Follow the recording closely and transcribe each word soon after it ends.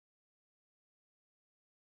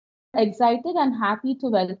Excited and happy to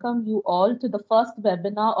welcome you all to the first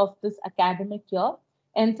webinar of this academic year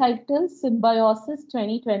entitled Symbiosis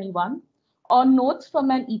 2021 on Notes from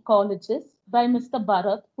an Ecologist by Mr.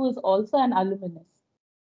 Bharat, who is also an alumnus,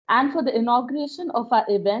 and for the inauguration of our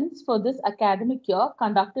events for this academic year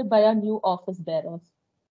conducted by our new office bearers.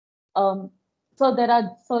 Um, so there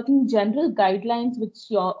are certain general guidelines which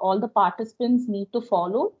all the participants need to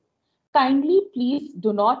follow. Kindly please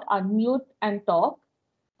do not unmute and talk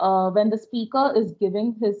when the speaker is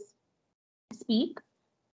giving speak,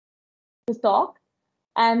 his talk,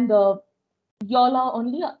 and y'all are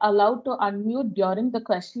only allowed to unmute during the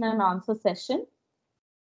question and answer session.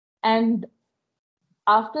 And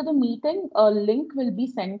after the meeting, a link will be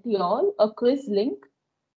sent to y'all, a quiz link.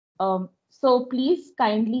 So please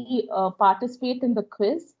kindly participate in the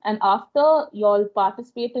quiz. And after y'all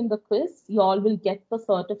participate in the quiz, y'all will get the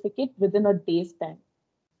certificate within a day's time.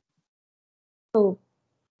 So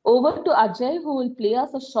over to Ajay, who will play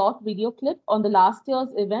us a short video clip on the last year's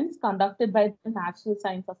events conducted by the National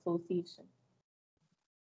Science Association.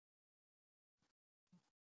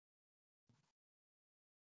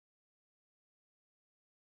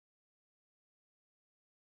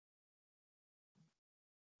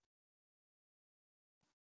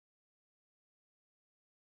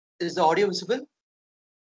 Is the audio visible?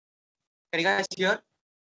 Can you guys hear?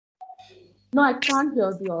 No, I can't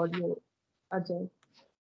hear the audio, Ajay.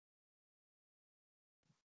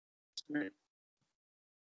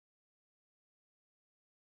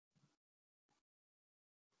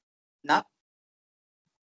 Now?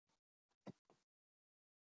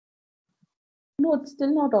 No, it's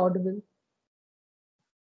still not audible.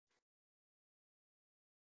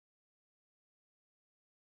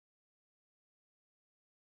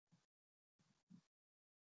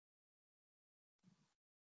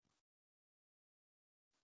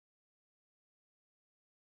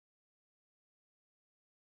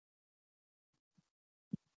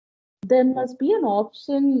 There must be an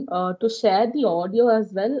option to share the audio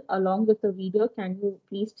as well along with the video. Can you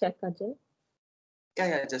please check, Ajay?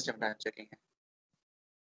 Yeah, just I'm checking.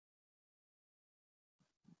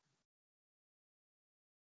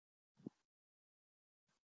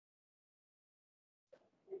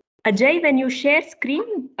 Ajay, when you share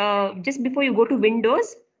screen, just before you go to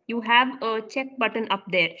Windows, you have a check button up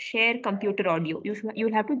there, share computer audio.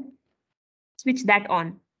 You'll have to switch that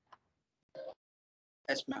on.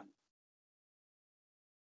 Yes, ma'am.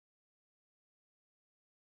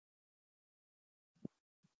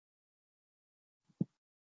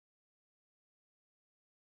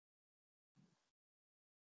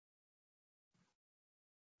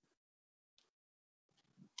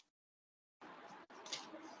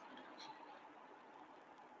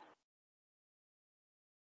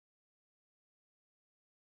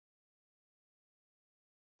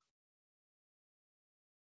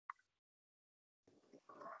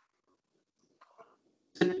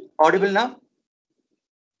 Is it audible now?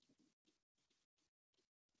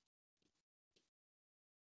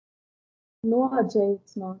 No, Ajay,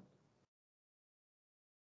 it's not.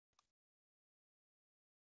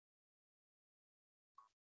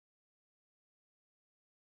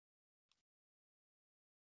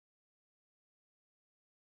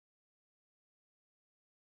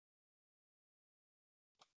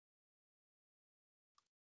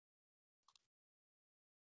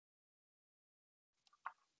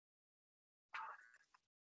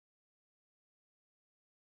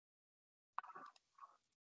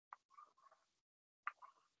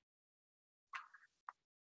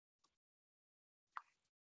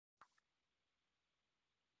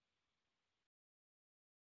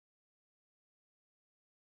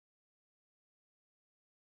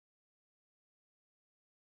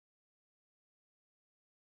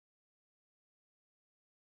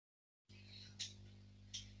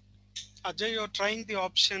 Ajay, you're trying the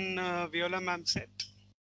option Viola ma'am said.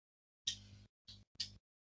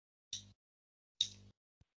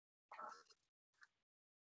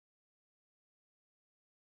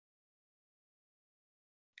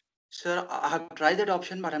 Sir, I have tried that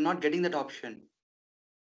option, but I'm not getting that option.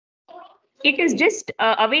 It is just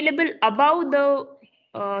available above the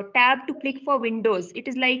tab to click for Windows. It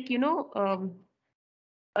is like,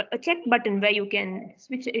 a check button where you can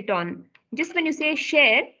switch it on. Just when you say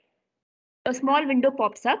share, a small window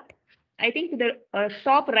pops up. I think to the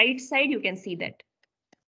top right side, you can see that.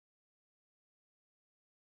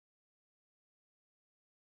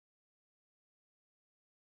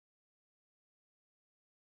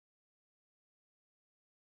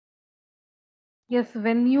 Yes,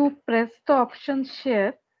 when you press the option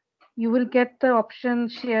share, you will get the option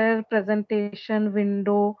share presentation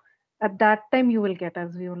window At that time, you will get,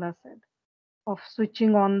 as Viola said, of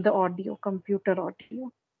switching on the audio, computer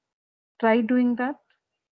audio. Try doing that.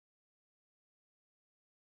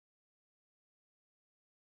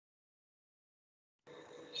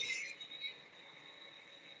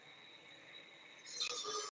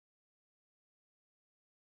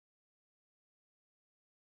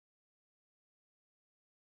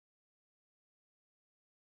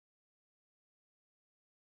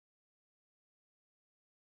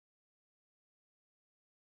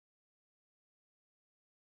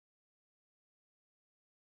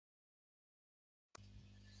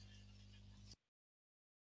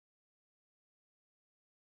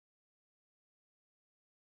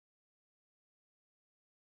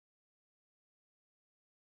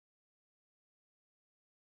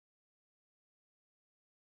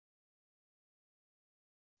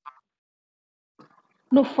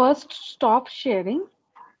 No, first stop sharing,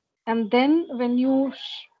 and then when you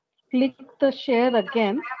click the share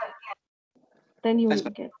again, then you will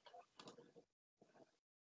get.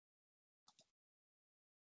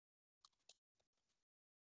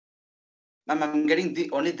 Ma'am, I'm getting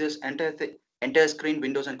only this entire screen,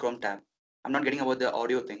 Windows and Chrome tab. I'm not getting about the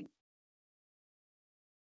audio thing.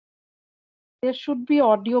 There should be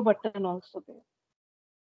audio button also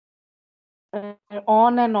there.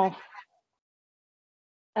 On and off.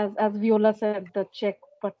 As Viola said, the check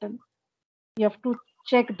button. You have to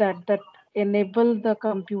check that enable the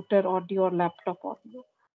computer audio or laptop audio.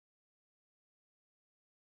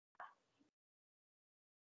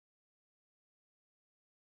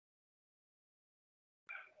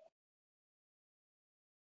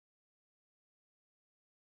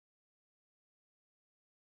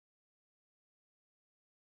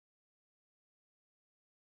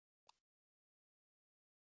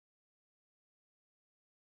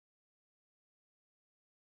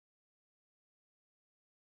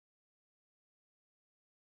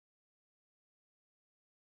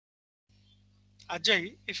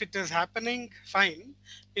 Ajay, if it is happening, fine.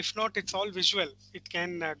 If not, it's all visual. It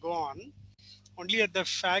can go on. Only at the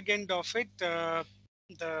fag end of it, the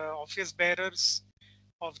office bearers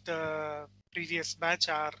of the previous batch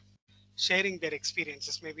are sharing their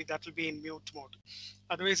experiences. Maybe that will be in mute mode.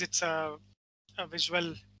 Otherwise, it's a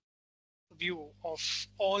visual view of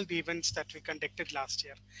all the events that we conducted last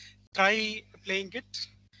year. Try playing it.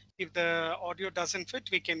 If the audio doesn't fit,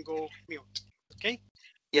 we can go mute. Okay?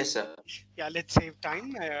 Yes, sir. Yeah, let's save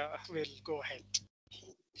time. We'll go ahead.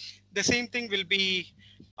 The same thing will be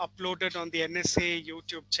uploaded on the NSA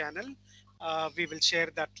YouTube channel. We will share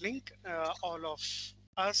that link. All of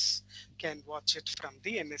us can watch it from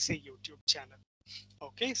the NSA YouTube channel.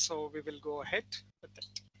 Okay, so we will go ahead with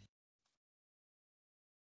it.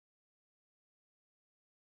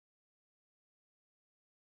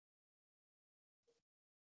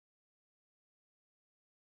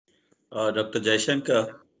 Dr.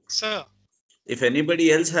 Jaishankar, Sir. If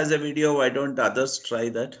anybody else has a video, why don't others try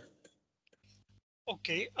that?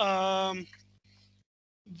 Okay. Will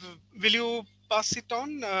you pass it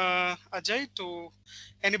on, Ajay, to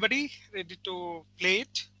anybody ready to play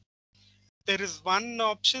it? There is one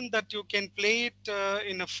option that you can play it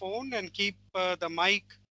in a phone and keep the mic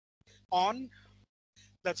on.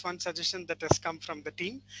 That's one suggestion that has come from the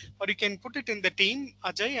team. Or you can put it in the team,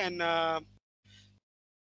 Ajay, and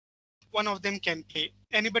one of them can play.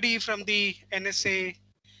 Anybody from the NSA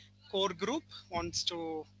core group wants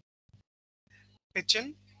to pitch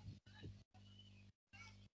in?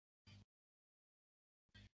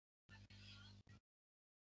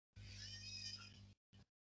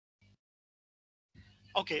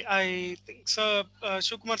 Okay, I think so.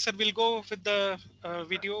 Shukumar sir will go with the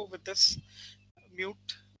video with this mute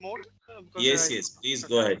mode. Yes, please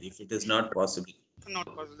go ahead if it is not possible. Not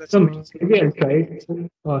possible. That's So okay. maybe I'll try it.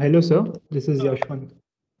 Hello, sir. This is Yashwant.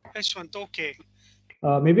 Yashwant, okay.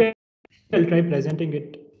 Maybe I'll try presenting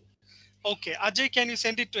it. Okay, Ajay, can you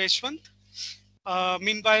send it to Yashwant?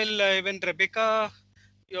 Meanwhile, even Rebecca,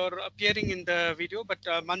 you're appearing in the video, but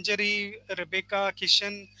Manjari, Rebecca,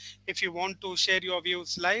 Kishan, if you want to share your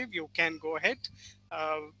views live, you can go ahead.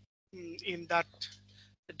 In that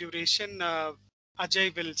duration,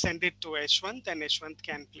 Ajay will send it to Yashwant and Yashwant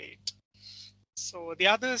can play it. So the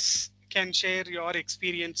others can share your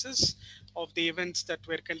experiences of the events that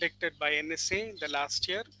were conducted by NSA in the last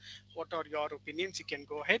year. What are your opinions? You can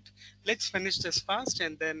go ahead. Let's finish this fast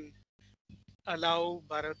and then allow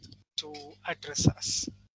Bharat to address us.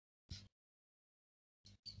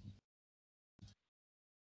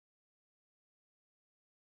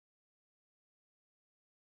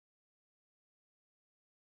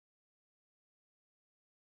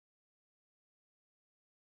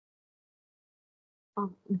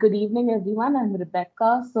 Good evening, everyone. I'm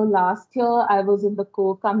Rebecca. So last year I was in the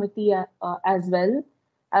core committee as well.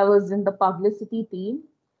 I was in the publicity team.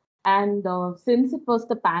 And since it was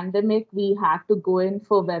the pandemic, we had to go in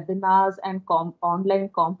for webinars and online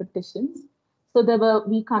competitions. So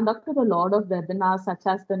we conducted a lot of webinars such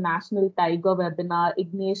as the National Tiger webinar,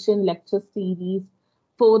 Ignition lecture series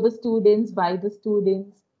for the students, by the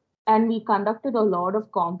students. And we conducted a lot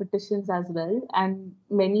of competitions as well. And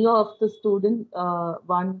many of the students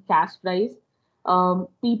won cash prize.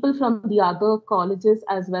 People from the other colleges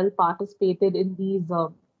as well participated in these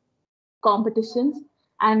competitions,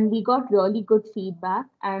 and we got really good feedback.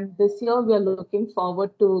 And this year we are looking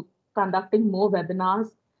forward to conducting more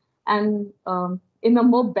webinars and in a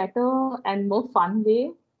more better and more fun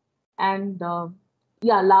way. And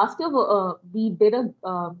yeah, last year we did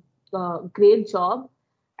a great job,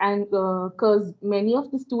 and because many of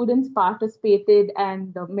the students participated,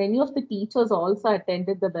 and many of the teachers also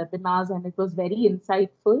attended the webinars, and it was very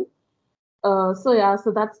insightful. So yeah,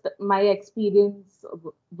 so that's my experience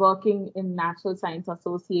working in Natural Science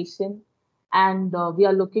Association, and we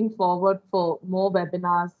are looking forward for more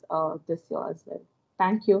webinars this year as well.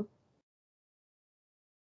 Thank you.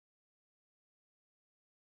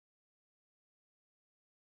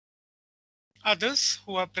 Others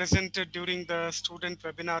who are presented during the student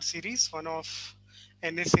webinar series, one of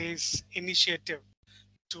NSA's initiative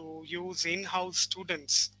to use in-house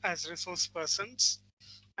students as resource persons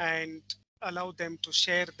and allow them to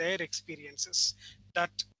share their experiences.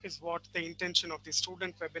 That is what the intention of the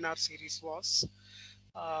student webinar series was.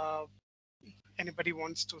 Uh, Anybody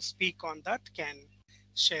wants to speak on that can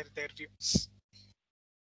share their views.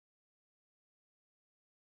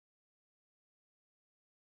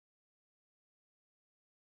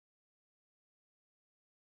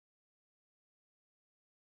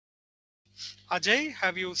 Ajay,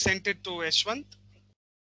 have you sent it to Yashwant?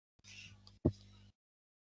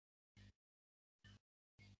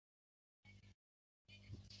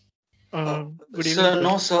 Good evening, So sir.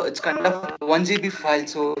 no, sir, it's kind of 1 GB file,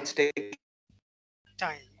 so it's taking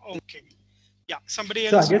Time. Okay. Yeah. Somebody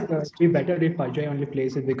So I else? guess it'd be better if Ajay only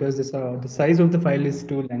plays it because the size of the file is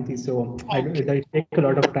too lengthy. So Okay. it take a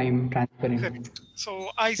lot of time transferring. Correct. So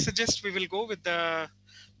I suggest we will go with the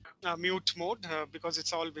mute mode because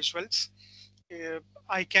it's all visuals. Uh,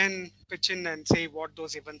 I can pitch in and say what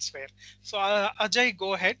those events were. So Ajay,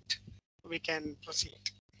 go ahead. We can proceed.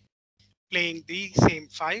 Playing the same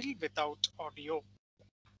file without audio.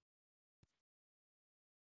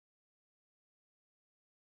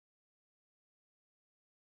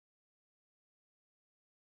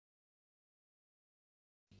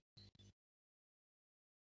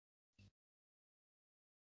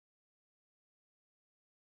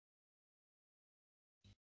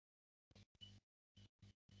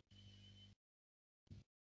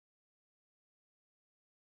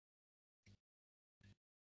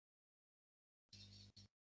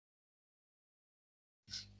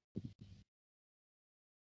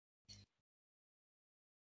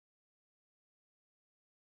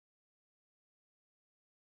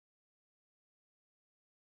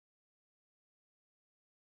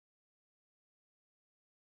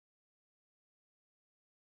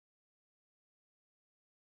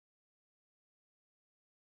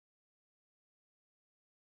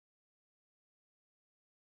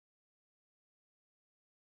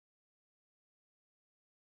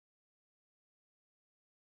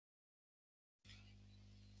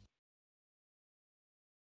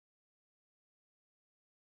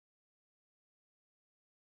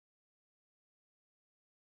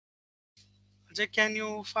 Ajay, can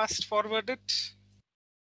you fast forward it?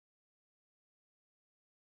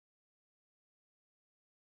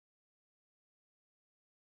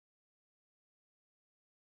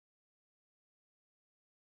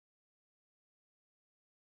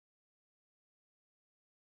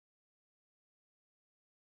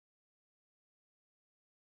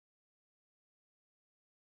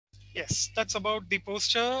 Yes, that's about the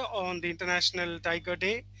poster on the International Tiger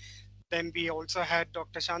Day. Then we also had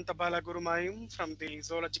Dr. Shantabala Gurumayum from the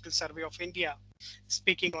Zoological Survey of India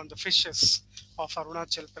speaking on the fishes of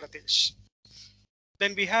Arunachal Pradesh.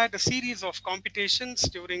 Then we had a series of competitions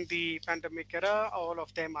during the pandemic era. All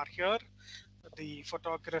of them are here. The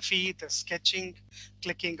photography, the sketching,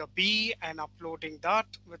 clicking a bee and uploading that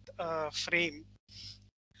with a frame.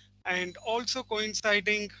 And also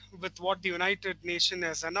coinciding with what the United Nations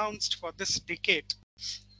has announced for this decade,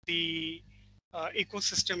 the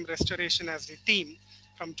ecosystem restoration as the theme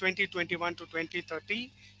from 2021 to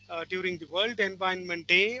 2030. During the World Environment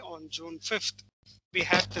Day on June 5th, we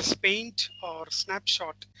had this paint or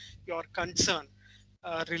snapshot your concern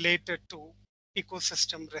related to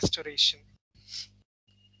ecosystem restoration.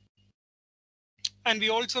 And we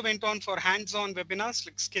also went on for hands-on webinars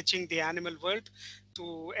like sketching the animal world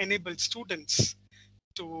to enable students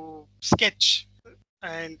to sketch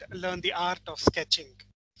and learn the art of sketching.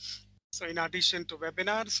 So in addition to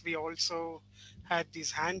webinars, we also had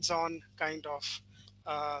these hands-on kind of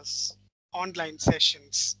online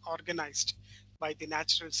sessions organized by the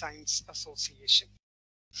Natural Science Association.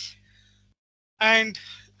 And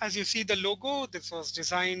as you see the logo, this was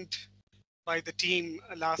designed by the team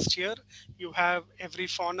last year. You have every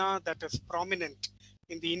fauna that is prominent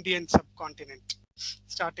in the Indian subcontinent,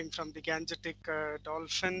 starting from the Gangetic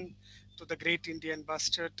dolphin to the great Indian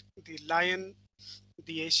bustard, the lion,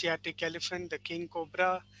 the Asiatic elephant, the king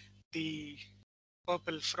cobra, the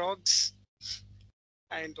purple frogs,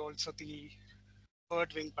 and also the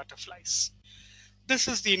bird-winged butterflies. This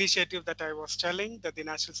is the initiative that I was telling that the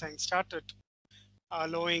National Science started,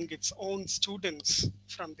 allowing its own students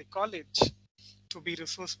from the college to be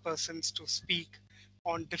resource persons to speak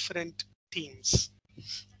on different themes.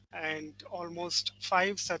 And almost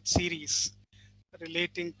 5 such series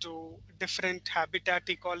relating to different habitat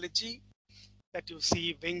ecology, that you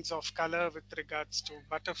see wings of color with regards to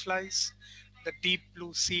butterflies, the deep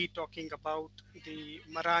blue sea talking about the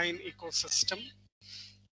marine ecosystem,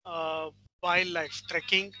 uh, wildlife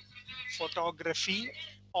trekking, photography,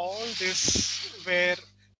 all this were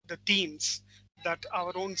the themes that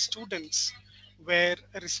our own students were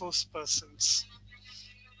resource persons.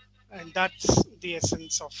 And that's the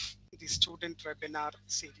essence of the student webinar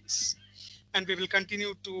series. And we will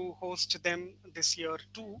continue to host them this year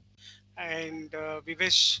too. And we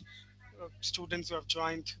wish students who have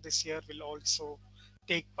joined this year will also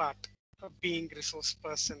take part of being resource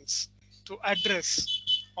persons to address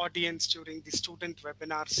audience during the student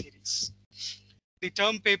webinar series. The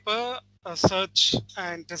term paper search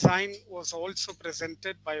and design was also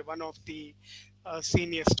presented by one of the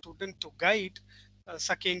senior students to guide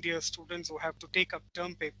second year students who have to take up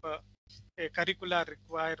term paper, a curricular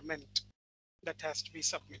requirement that has to be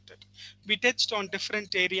submitted. We touched on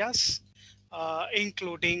different areas,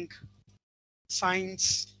 including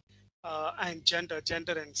science and gender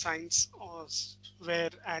and science,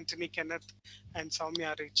 where Anthony Kenneth and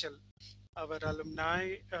Soumya Rachel, our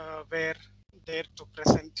alumni, were there to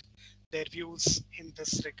present their views in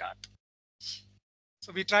this regard.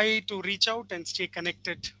 So we try to reach out and stay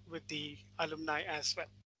connected with the alumni as well.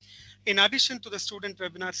 In addition to the student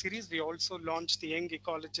webinar series, we also launched the Young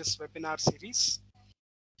Ecologist webinar series.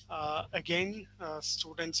 Again,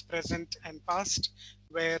 students present and past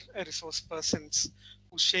were resource persons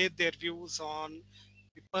who shared their views on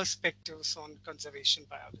the perspectives on conservation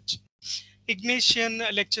biology.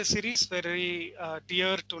 Ignatian lecture series, very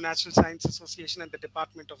dear to National Science Association and the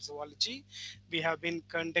Department of Zoology. We have been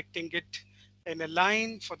conducting it in a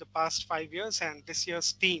line for the past 5 years, and this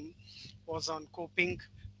year's theme was on coping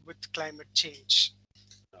with climate change.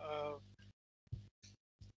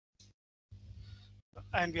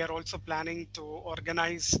 And we are also planning to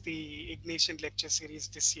organize the Ignatian lecture series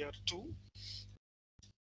this year too,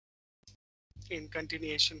 in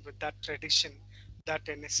continuation with that tradition that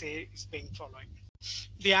NSA is being following.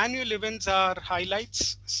 The annual events are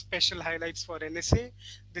highlights, special highlights for NSA.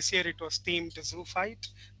 This year it was themed Zoophyte,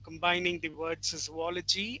 combining the words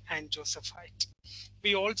zoology and Josephite.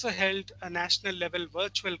 We also held a national level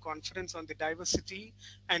virtual conference on the diversity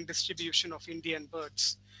and distribution of Indian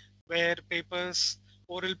birds, where papers,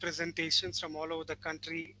 oral presentations from all over the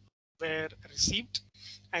country were received,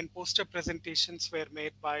 and poster presentations were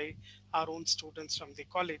made by our own students from the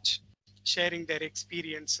college, sharing their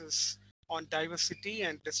experiences on diversity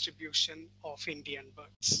and distribution of Indian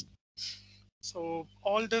birds. So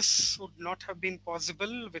all this would not have been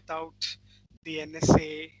possible without the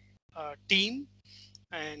NSA team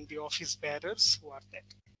and the office bearers who are there.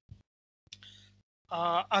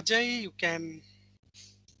 Ajay, you can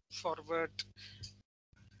forward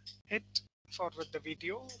the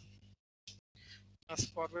video.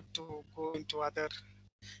 Fast forward to go into other.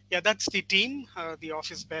 Yeah, that's the team, the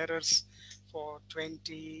office bearers for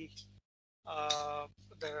 20,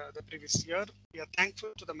 the previous year. We are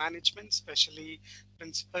thankful to the management, especially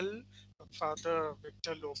Principal Father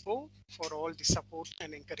Victor Lobo, for all the support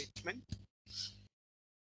and encouragement.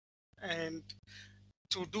 And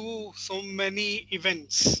to do so many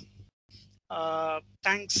events,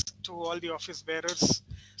 thanks to all the office bearers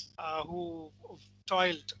who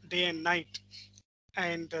toiled day and night.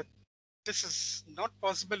 And this is not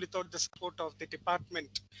possible without the support of the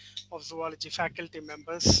Department of Zoology faculty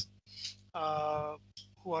members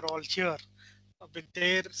who are all here with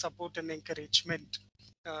their support and encouragement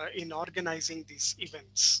in organizing these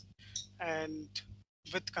events. and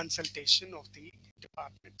with consultation of the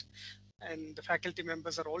department. And the faculty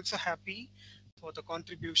members are also happy for the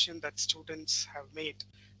contribution that students have made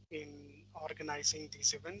in organizing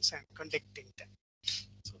these events and conducting them.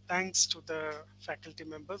 So thanks to the faculty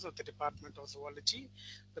members of the Department of Zoology,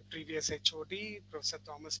 the previous HOD, Professor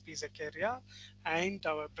Thomas P. Zakaria, and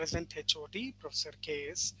our present HOD, Professor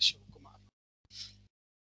K.S. Shivakumar.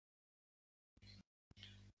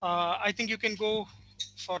 I think you can go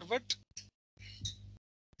forward.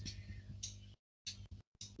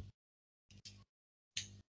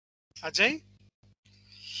 Ajay?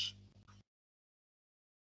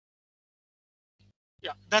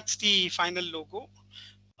 Yeah, that's the final logo.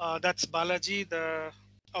 That's Balaji, the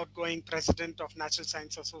outgoing president of Natural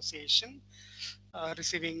Science Association,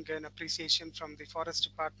 receiving an appreciation from the Forest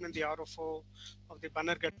Department, the RFO of the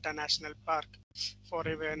Bannerghatta National Park, for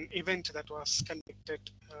an event that was conducted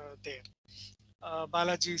there.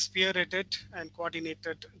 Balaji spearheaded and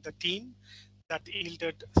coordinated the team that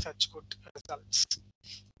yielded such good results.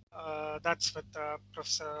 That's with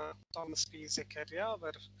Professor Thomas P. Zakaria,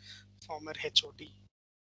 our former HOD.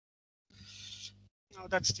 Now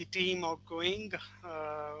that's the team outgoing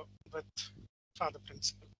with Father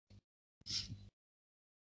Principal.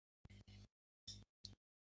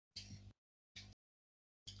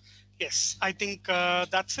 Yes, I think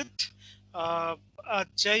that's it.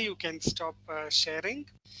 Jay, you can stop sharing,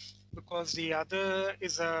 because the other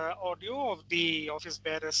is audio of the office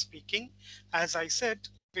bearer speaking. As I said,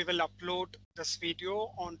 we will upload this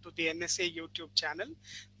video onto the NSA YouTube channel.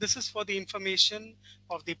 This is for the information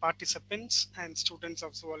of the participants and students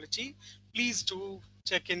of zoology. Please do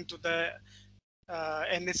check into the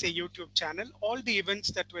NSA YouTube channel. All the events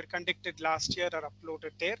that were conducted last year are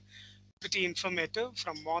uploaded there. Pretty informative,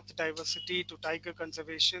 from moth diversity to tiger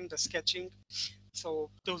conservation, the sketching. So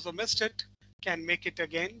those who missed it can make it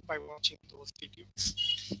again by watching those videos.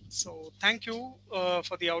 So thank you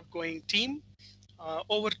for the outgoing team.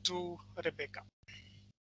 Over to Rebecca.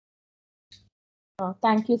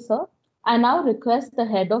 Thank you, sir. I now request the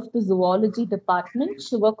head of the zoology department,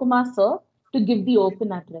 Shivakumar sir, to give the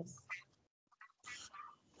open address.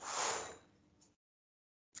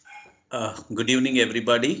 Good evening,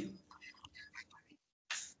 everybody.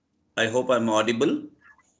 I hope I'm audible.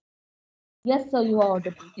 Yes, sir, you are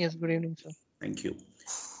audible. Yes, good evening, sir. Thank you.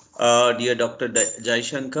 Dear Dr.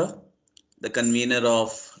 Jaishankar, the convener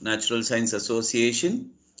of Natural Science Association,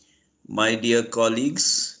 my dear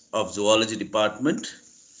colleagues of Zoology Department,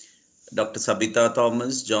 Dr. Sabita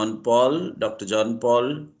Thomas, John Paul, Dr. John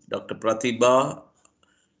Paul, Dr. Pratibha,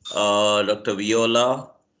 Dr. Viola,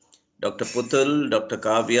 Dr. Putul, Dr.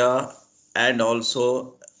 Kavya, and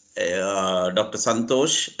also Dr.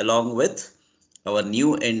 Santosh, along with our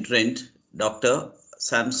new entrant, Dr.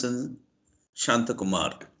 Samson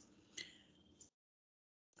Shantakumar.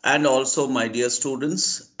 And also, my dear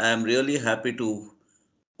students, I am really happy to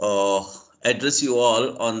address you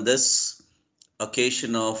all on this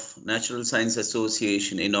occasion of Natural Science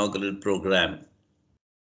Association inaugural program.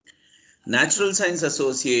 Natural Science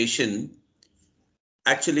Association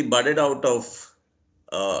actually budded out of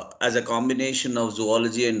as a combination of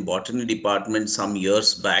zoology and botany department some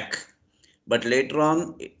years back, but later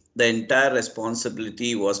on the entire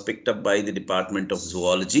responsibility was picked up by the Department of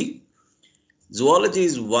Zoology. Zoology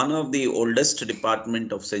is one of the oldest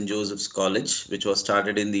department of St. Joseph's College, which was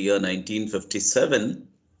started in the year 1957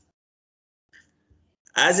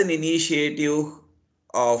 as an initiative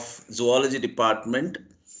of Zoology Department.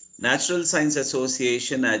 Natural Science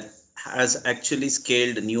Association has actually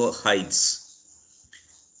scaled new heights.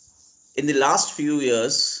 In the last few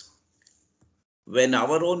years, when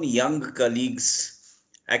our own young colleagues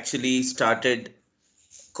actually started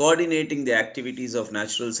coordinating the activities of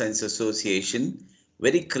Natural Science Association,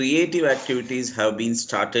 very creative activities have been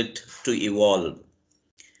started to evolve.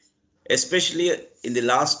 Especially in the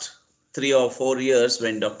last 3 or 4 years,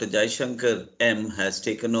 when Dr. Jaishankar M has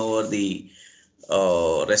taken over the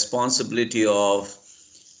responsibility of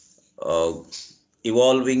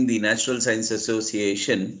evolving the Natural Science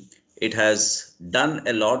Association, it has done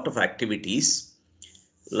a lot of activities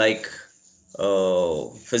like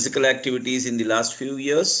physical activities in the last few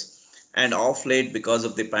years, and off late, because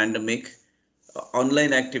of the pandemic,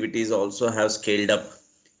 online activities also have scaled up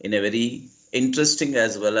in a very interesting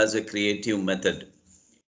as well as a creative method.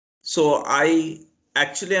 So I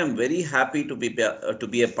actually am very happy to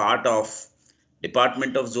be a part of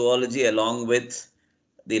Department of Zoology along with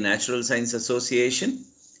the Natural Science Association.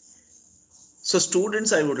 So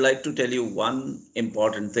students, I would like to tell you one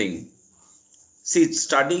important thing. See,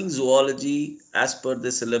 studying zoology as per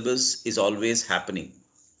the syllabus is always happening.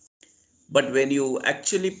 But when you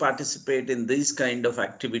actually participate in these kind of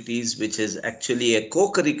activities, which is actually a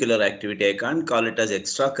co-curricular activity, I can't call it as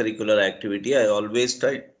extracurricular activity. I always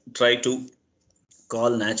try to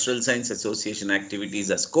call Natural Science Association activities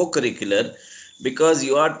as co-curricular, because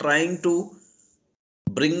you are trying to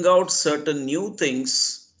bring out certain new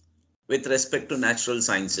things with respect to natural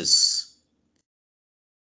sciences.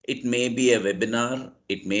 It may be a webinar,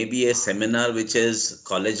 it may be a seminar which is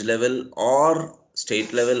college level or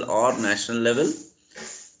state level or national level,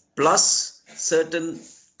 plus certain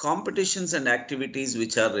competitions and activities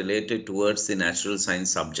which are related towards the natural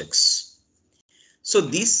science subjects. So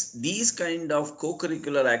these kind of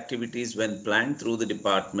co-curricular activities, when planned through the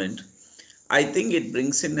department, I think it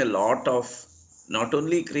brings in a lot of not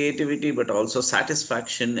only creativity but also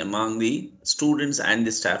satisfaction among the students and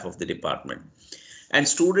the staff of the department. And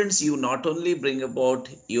students, you not only bring about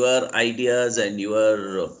your ideas and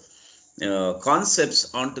your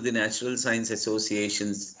concepts onto the Natural Science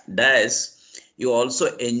Association's dais, you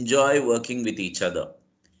also enjoy working with each other.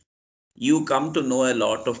 You come to know a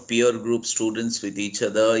lot of peer group students with each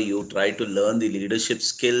other. You try to learn the leadership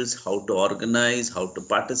skills, how to organize, how to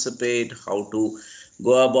participate, how to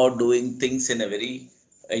go about doing things in a very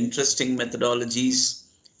interesting methodologies.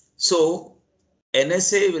 So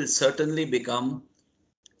NSA will certainly become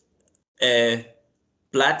a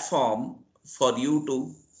platform for you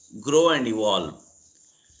to grow and evolve.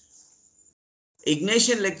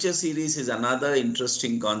 Ignatian lecture series is another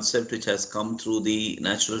interesting concept which has come through the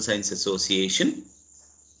Natural Science Association.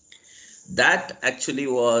 That actually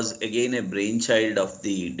was again a brainchild of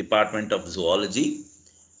the Department of Zoology.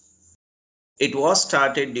 It was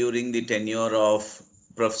started during the tenure of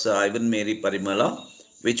Professor Ivan Mary Parimala,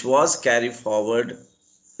 which was carried forward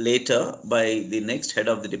later by the next head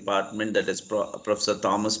of the department, that is Professor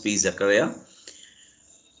Thomas P. Zachariah.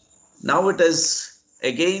 Now it is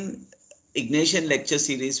again, Ignatian lecture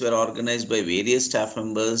series were organized by various staff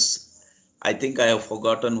members. I think I have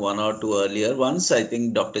forgotten one or two earlier ones. I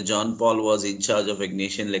think Dr. John Paul was in charge of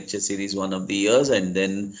Ignatian lecture series one of the years, and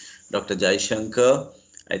then Dr. Jai Shankar.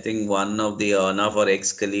 I think one of our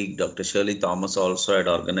ex-colleague, Dr. Shirley Thomas, also had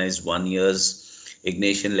organized 1 year's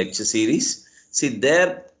Ignatian lecture series. See,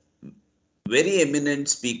 there very eminent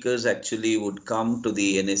speakers actually would come to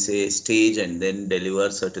the NSA stage and then deliver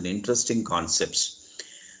certain interesting concepts.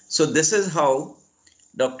 So this is how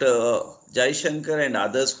Dr. Jai Shankar and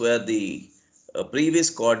others who are the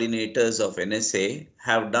previous coordinators of NSA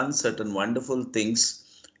have done certain wonderful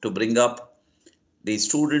things to bring up the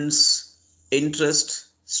students' interest,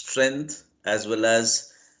 strength, as well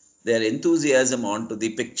as their enthusiasm onto the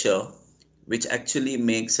picture, which actually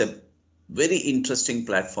makes a very interesting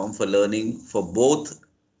platform for learning for both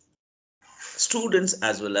students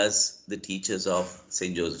as well as the teachers of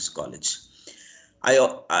St. Joseph's College.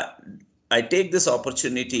 I take this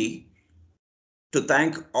opportunity to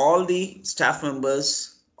thank all the staff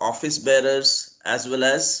members, office bearers, as well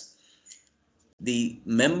as the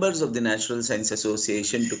members of the Natural Science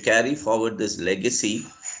Association to carry forward this legacy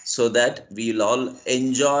so that we'll all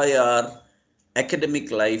enjoy our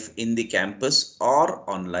academic life in the campus or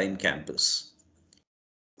online campus.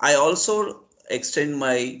 I also extend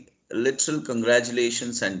my literal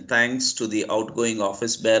congratulations and thanks to the outgoing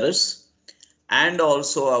office bearers and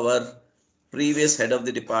also our previous head of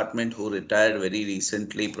the department who retired very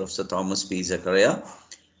recently, Professor Thomas P. Zachariah.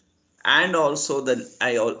 And also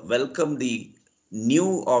I welcome the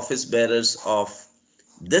new office bearers of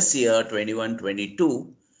this year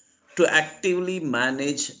 21-22 to actively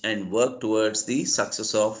manage and work towards the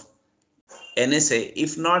success of NSA.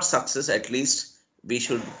 If not success, at least we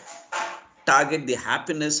should target the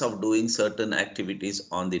happiness of doing certain activities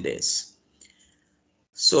on the days.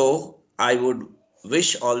 So I would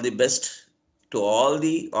wish all the best to all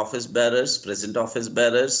the office bearers, present office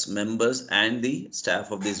bearers, members, and the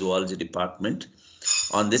staff of the Zoology Department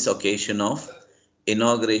on this occasion of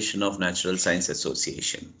inauguration of Natural Science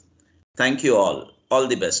Association. Thank you all. All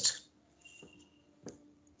the best.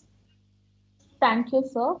 Thank you,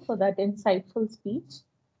 sir, for that insightful speech.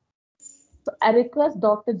 So I request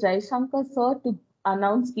Dr. Jaishankar, sir, to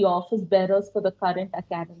announce the office bearers for the current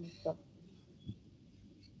academic year.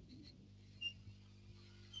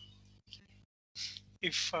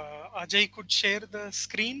 If Ajay could share the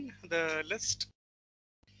screen, the list.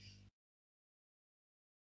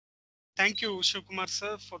 Thank you, Shivkumar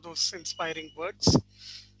sir, for those inspiring words.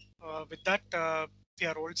 With that, we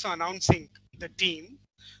are also announcing the team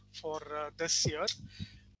for this year.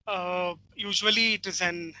 Usually it is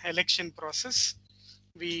an election process.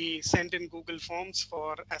 We send in Google Forms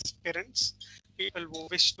for aspirants, people who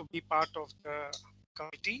wish to be part of the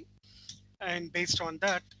committee. And based on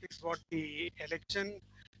that is what the election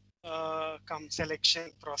come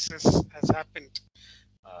selection process has happened.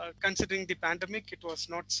 Considering the pandemic, it was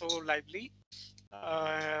not so lively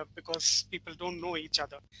because people don't know each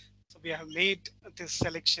other. So we have made this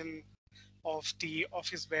selection of the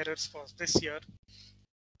office bearers for this year,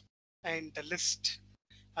 and the list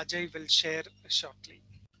Ajay will share shortly.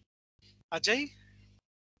 Ajay?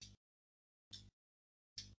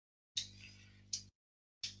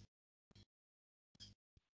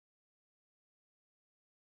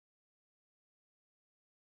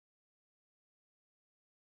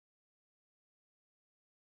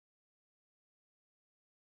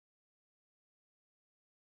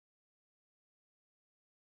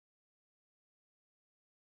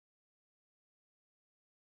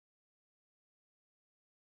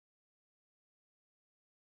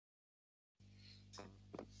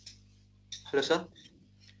 Hello, sir.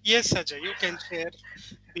 Yes, Ajay, you can share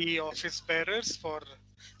the office bearers for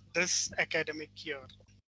this academic year.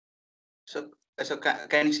 So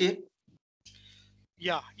can you see it?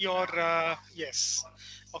 Yeah, your yes.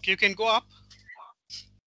 Okay, you can go up,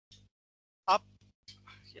 up.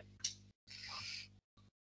 Yeah.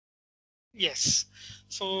 Yes.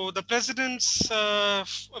 So the presidents,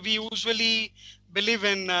 we usually believe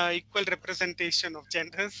in equal representation of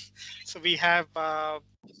genders. So we have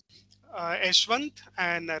Yashwant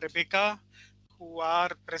and Rebecca, who are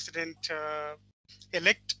president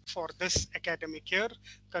elect for this academic year.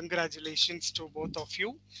 Congratulations to both of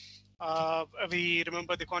you. We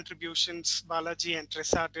remember the contributions Balaji and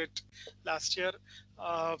Tressa did last year.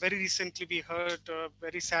 Very recently, we heard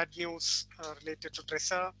very sad news related to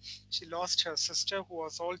Tressa. She lost her sister, who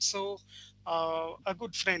was also a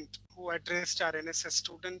good friend who addressed our NSS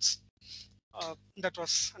students. That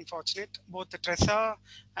was unfortunate. Both the Tressa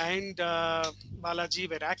and Balaji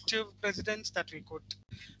were active presidents that we could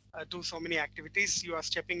do so many activities. You are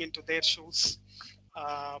stepping into their shoes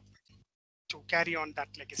to carry on that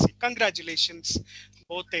legacy. Congratulations,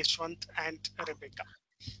 both Yashwant and Rebecca.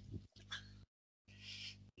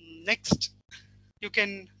 Next, you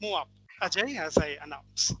can move up, Ajay, as I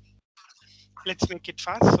announce. Let's make it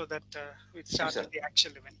fast so that we start with the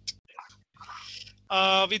actual event.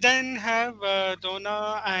 We then have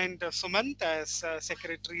Donna and Sumant as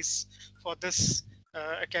secretaries for this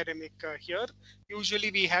academic year.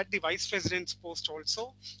 Usually we had the vice president's post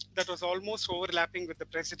also that was almost overlapping with the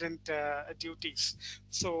president duties.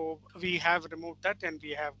 So we have removed that and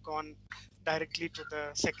we have gone directly to the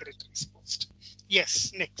secretary's post.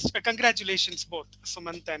 Yes, next. Congratulations both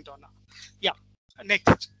Sumant and Donna. Yeah,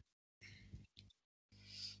 next.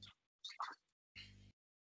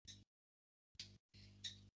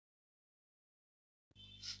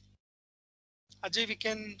 Ajay, we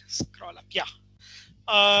can scroll up. Yeah.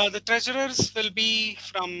 The treasurers will be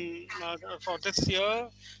from for this year,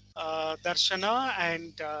 Darshana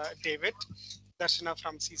and David. Darshana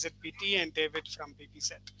from CZBT and David from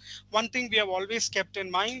BBZ. One thing we have always kept in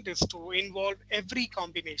mind is to involve every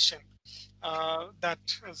combination that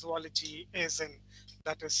zoology is in.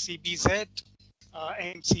 That is CBZ,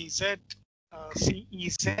 MCZ,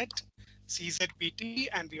 CEZ, CZBT,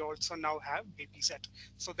 and we also now have BBZ.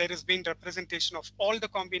 So there has been representation of all the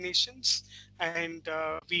combinations, and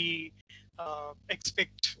we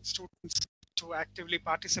expect students to actively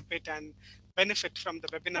participate and benefit from the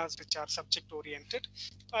webinars which are subject oriented.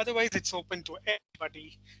 Otherwise, it's open to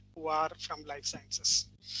everybody who are from life sciences.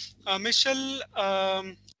 Michelle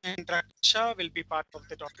and Raksha will be part of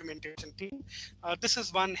the documentation team. This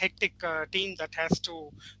is one hectic team that has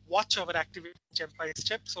to watch our activity step by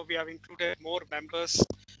step. So we have included more members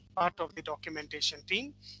part of the documentation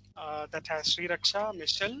team that has Sri Raksha,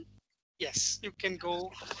 Michelle. Yes, you can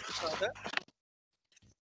go further.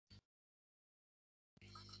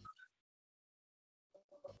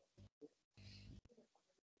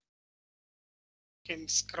 You can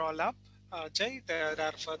scroll up, Jay. There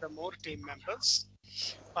are further more team members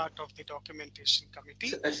part of the documentation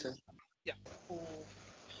committee. Yes, sir. Yeah, who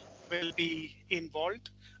will be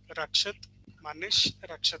involved. Rakshat, Manish,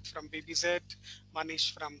 Rakshat from BBZ,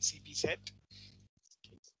 Manish from CBZ.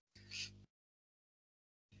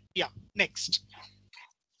 Yeah, next.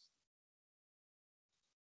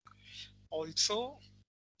 Also,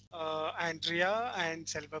 Andrea and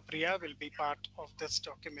Selva Priya will be part of this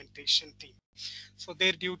documentation team. So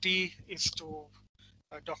their duty is to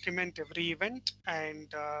document every event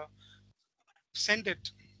and send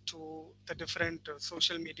it to the different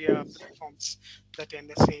social media platforms that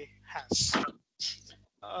NSA has.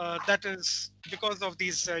 That is because of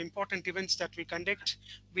these important events that we conduct,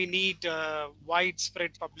 we need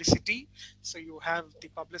widespread publicity. So you have the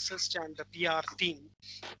publicist and the PR team,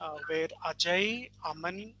 where Ajay,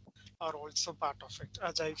 Aman are also part of it.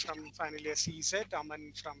 Ajay from final year CZ,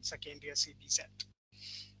 Aman from second year CBZ.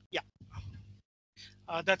 Yeah,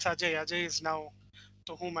 that's Ajay. Ajay is now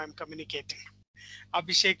to whom I'm communicating.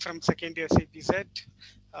 Abhishek from second year CBZ,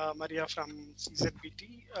 Maria from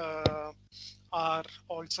CZBT are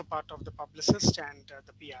also part of the publicist and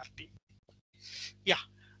the PR team. Yeah,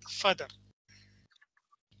 further.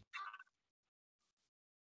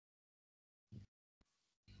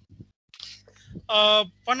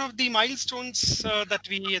 One of the milestones that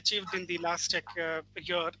we achieved in the last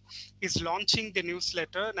year is launching the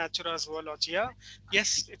newsletter Natura Zoologia.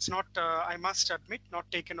 Yes, it's not, I must admit, not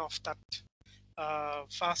taken off that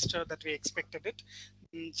faster that we expected it.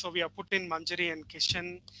 So we have put in Manjari and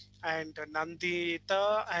Kishan and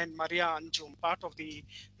Nandita and Maria Anjum, part of the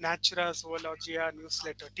Natura Zoologia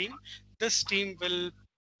newsletter team. This team will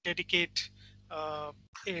dedicate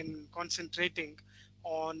in concentrating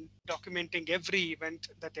on documenting every event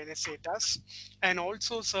that NSA does, and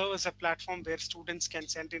also serve as a platform where students can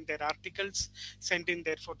send in their articles, send in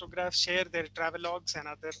their photographs, share their travelogues and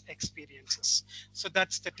other experiences. So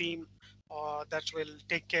that's the team that will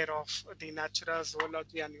take care of the Natura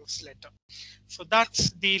Zoologia newsletter. So that's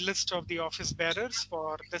the list of the office bearers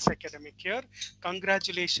for this academic year.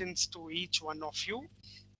 Congratulations to each one of you.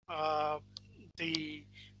 The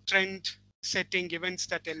trend setting events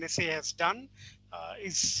that NSA has done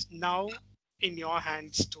is now in your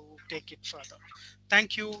hands to take it further.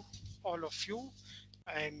 Thank you, all of you,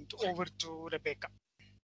 and over to Rebecca.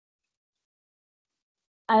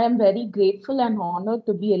 I am very grateful and honored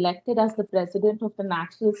to be elected as the president of the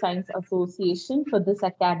Natural Science Association for this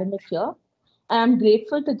academic year. I am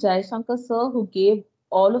grateful to Jai Shankar sir, who gave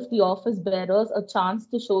all of the office bearers a chance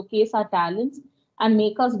to showcase our talents and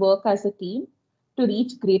make us work as a team to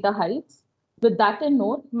reach greater heights. With that in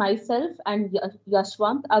note, myself and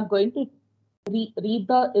Yashwant are going to read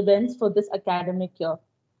the events for this academic year.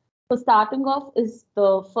 So starting off is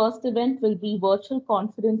the first event will be virtual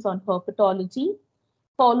conference on herpetology,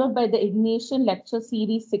 followed by the Ignition Lecture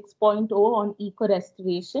Series 6.0 on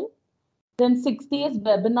eco-restoration. Then 6 days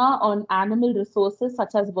webinar on animal resources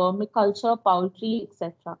such as vermiculture, poultry,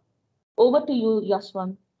 etc. Over to you,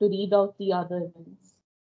 Yashwant, to read out the other events.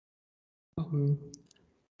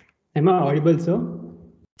 Am I audible, sir?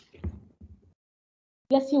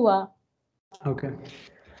 Yes, you are. Okay.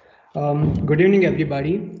 Good evening,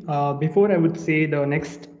 everybody. Before I would say the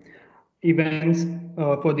next events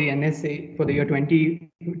for the NSA for the year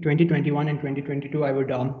 2021 and 2022, I would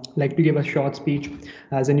like to give a short speech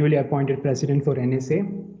as a newly appointed president for NSA.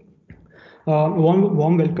 Warm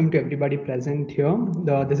welcome to everybody present here.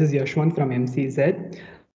 This is Yashwant from MCZ.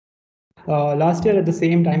 Last year at the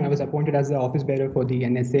same time, I was appointed as the office bearer for the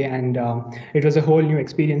NSA, and it was a whole new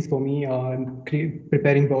experience for me,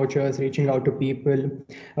 preparing vouchers, reaching out to people,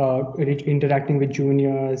 interacting with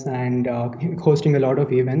juniors, and hosting a lot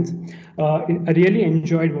of events. I really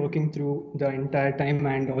enjoyed working through the entire time,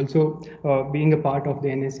 and also being a part of the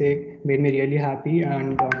NSA made me really happy.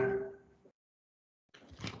 And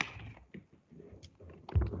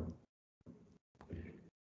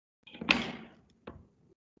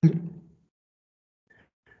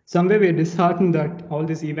somewhere we're disheartened that all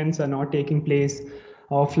these events are not taking place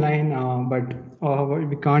offline, but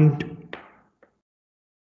we can't.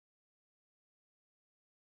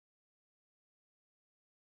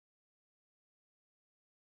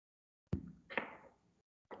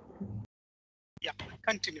 Yeah,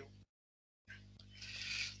 continue.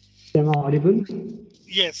 Am I audible?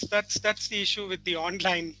 Yes, that's the issue with the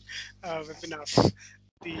online webinars.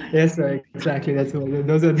 Yes, sir, exactly.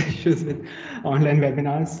 Those are the issues with online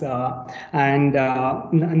webinars.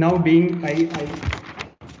 Now being,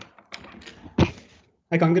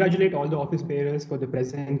 I congratulate all the office bearers for the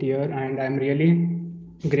present year, and I'm really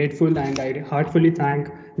grateful, and I heartfully thank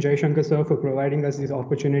Jai Shankar sir for providing us this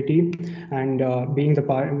opportunity and being the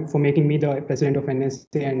part for making me the president of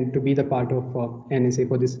NSA and to be the part of NSA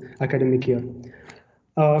for this academic year.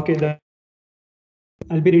 Okay,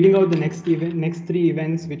 I'll be reading out the next three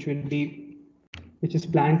events, which is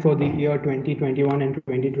planned for the year 2021 and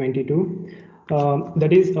 2022.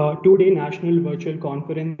 That is a 2-day national virtual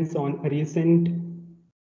conference on recent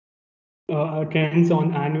trends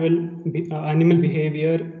on animal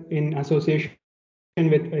behavior in association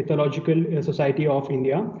with Ethological Society of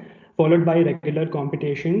India, followed by regular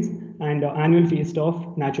competitions and annual feast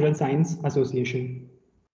of Natural Science Association.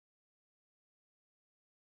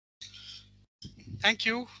 Thank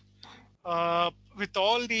you. With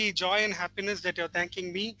all the joy and happiness that you're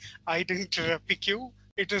thanking me, I didn't pick you.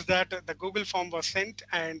 It is that the Google form was sent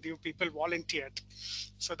and you people volunteered.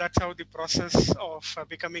 So that's how the process of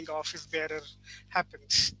becoming office bearer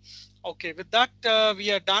happens. Okay, with that,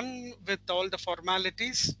 we are done with all the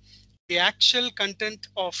formalities. The actual content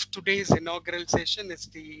of today's inaugural session is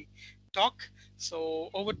the talk. So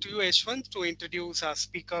over to you, Yashwant, to introduce our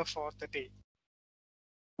speaker for the day.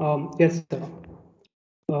 Yes, sir.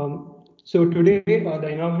 So today, the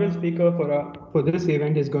inaugural speaker for this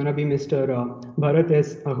event is going to be Mr. Bharat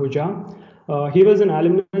S. Ahuja. He was an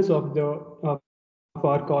alumnus of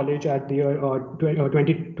our college at the year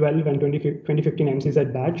 2012 and 2015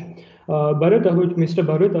 MCZ batch. Mr.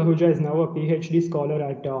 Bharat Ahuja is now a PhD scholar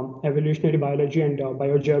at Evolutionary Biology and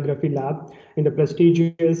Biogeography Lab in the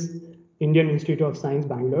prestigious Indian Institute of Science,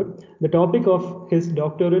 Bangalore. The topic of his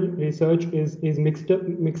doctoral research is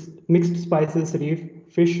mixed spices reef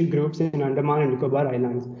fish groups in Andaman and Nicobar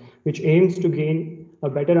Islands, which aims to gain a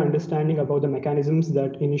better understanding about the mechanisms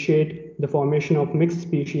that initiate the formation of mixed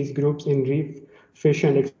species groups in reef fish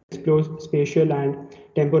and explore spatial and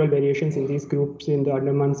temporal variations in these groups in the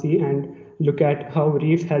Andaman Sea and look at how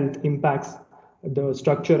reef health impacts the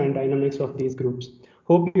structure and dynamics of these groups.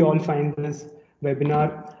 Hope you all find this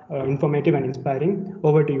webinar informative and inspiring.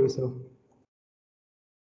 Over to you, sir.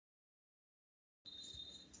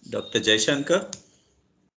 Dr. Jaishankar,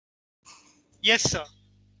 Yes, sir.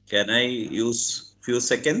 can I use few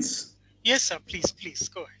seconds? Yes, sir. Please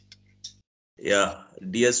go ahead. Yeah,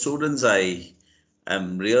 dear students, I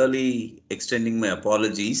am really extending my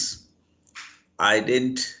apologies. I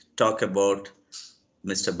didn't talk about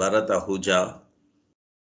Mr. Bharat Ahuja.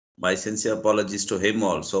 My sincere apologies to him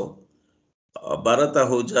also. Bharat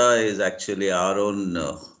Ahuja is actually our own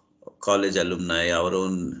college alumni, our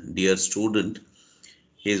own dear student.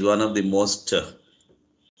 He is one of the most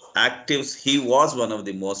active. He was one of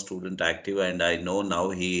the most student active, and I know now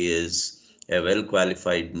he is a well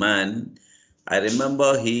qualified man. I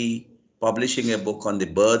remember he publishing a book on the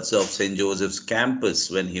birds of St. Joseph's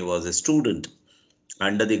campus when he was a student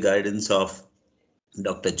under the guidance of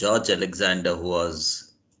Dr. George Alexander, who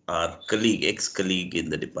was our colleague, ex-colleague in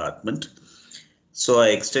the department. So I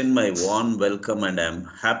extend my warm welcome and I'm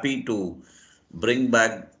happy to bring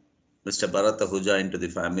back Mr. Bharat Ahuja into the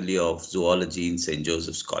family of zoology in St.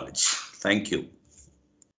 Joseph's College. Thank you.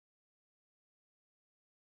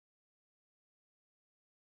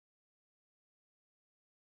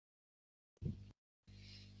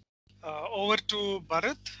 Over to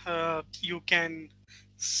Bharat. You can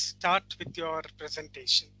start with your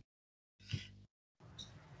presentation.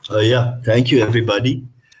 Yeah, thank you, everybody.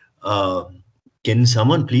 Can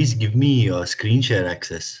someone please give me screen share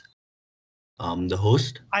access? The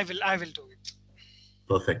host? I will do it.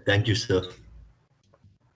 Perfect. Thank you, sir.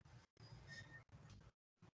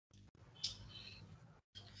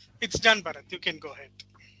 It's done, Bharat. You can go ahead.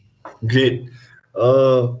 Great.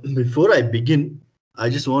 Before I begin, I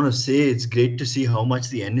just want to say it's great to see how much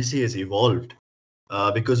the NSA has evolved.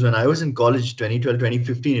 Because when I was in college, 2012,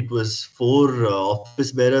 2015, it was 4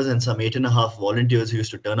 office bearers and some 8.5 volunteers who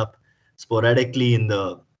used to turn up sporadically in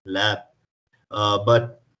the lab.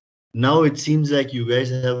 But now it seems like you guys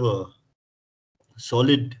have a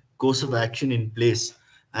solid course of action in place,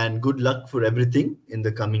 and good luck for everything in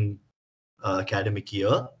the coming academic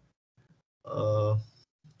year.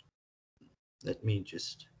 Let me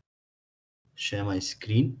just share my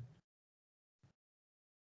screen.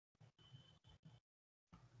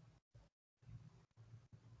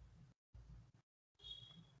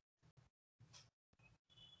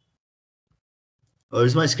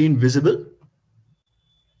 Is my screen visible?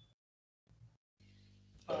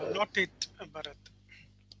 Not it, Bharat.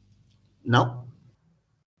 Now?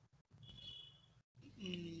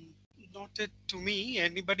 Not it to me.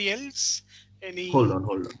 Anybody else? Hold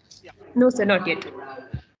on. Yeah. No, sir, not yet.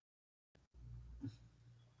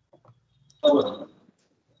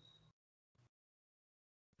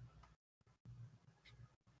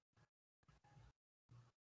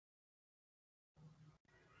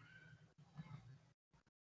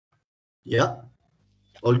 Yeah?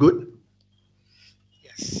 All good?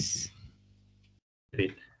 Yes.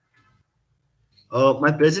 Great.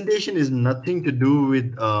 My presentation is nothing to do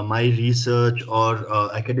with my research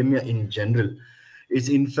or academia in general. It's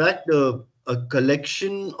in fact a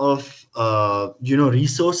collection of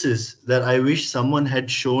resources that I wish someone had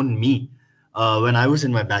shown me when I was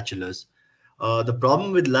in my bachelor's. The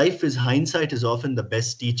problem with life is hindsight is often the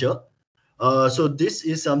best teacher. So this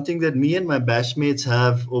is something that me and my batchmates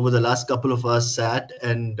have over the last couple of us sat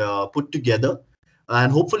and put together,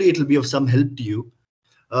 and hopefully it will be of some help to you.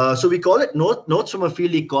 So we call it notes from a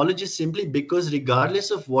field ecologist simply because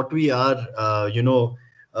regardless of what we are,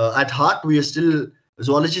 at heart, we are still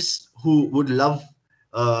zoologists who would love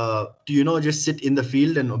to, just sit in the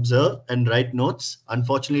field and observe and write notes.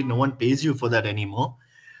 Unfortunately, no one pays you for that anymore.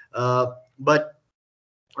 But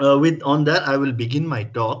with on that, I will begin my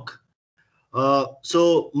talk.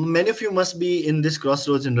 So many of you must be in this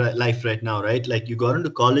crossroads in life right now, right? Like you got into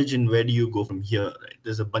college, and where do you go from here, right?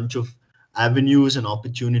 There's a bunch of avenues and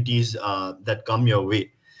opportunities that come your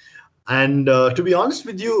way. And to be honest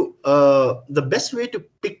with you, the best way to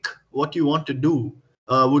pick what you want to do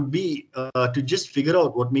would be to just figure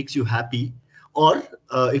out what makes you happy, or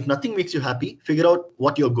if nothing makes you happy, figure out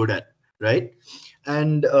what you're good at, right?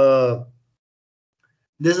 And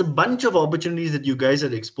there's a bunch of opportunities that you guys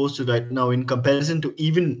are exposed to right now in comparison to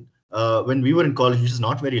even when we were in college, which is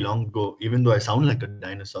not very long ago, even though I sound like a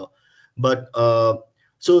dinosaur. But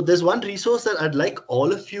so there's one resource that I'd like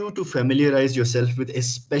all of you to familiarize yourself with,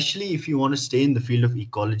 especially if you want to stay in the field of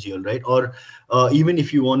ecology, all right? Or even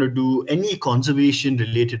if you want to do any conservation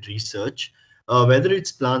related research, whether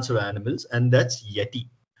it's plants or animals, and that's Yeti.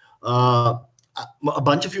 Uh, a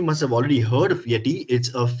bunch of you must have already heard of Yeti.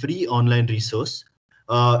 It's a free online resource.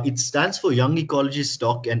 It stands for Young Ecologists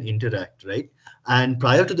Talk and Interact, right? And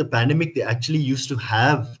prior to the pandemic, they actually used to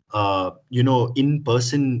have,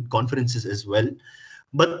 in-person conferences as well.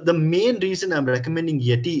 But the main reason I'm recommending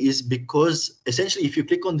Yeti is because essentially, if you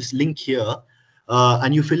click on this link here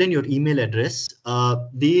and you fill in your email address,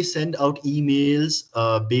 they send out emails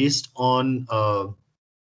based on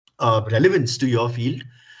relevance to your field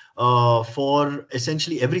for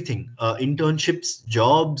essentially everything, internships,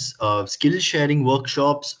 jobs, skill sharing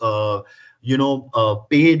workshops,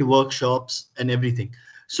 paid workshops and everything.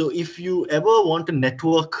 So if you ever want to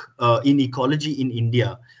network in ecology in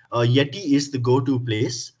India, Yeti is the go-to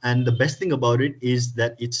place. And the best thing about it is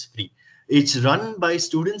that it's free. It's run by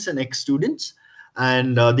students and ex-students,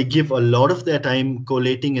 and they give a lot of their time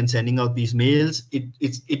collating and sending out these mails.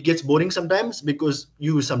 It gets boring sometimes because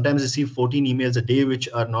you sometimes receive 14 emails a day which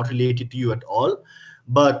are not related to you at all.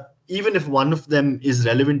 But even if one of them is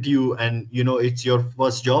relevant to you, and it's your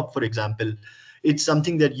first job, for example, it's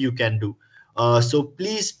something that you can do. So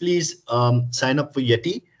please sign up for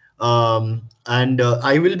Yeti. And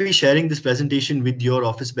I will be sharing this presentation with your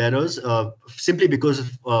office bearers simply because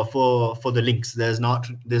of, for the links. There's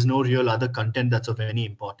no real other content that's of any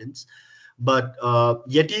importance. But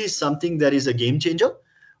Yeti is something that is a game changer.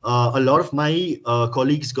 A lot of my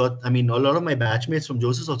colleagues a lot of my batchmates from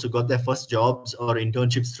Joseph's also got their first jobs or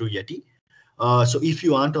internships through Yeti. So if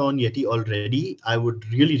you aren't on Yeti already, I would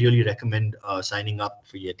really recommend signing up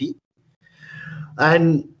for Yeti.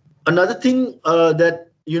 And another thing that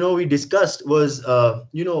we discussed was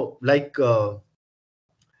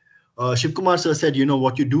Shiv Kumar sir said,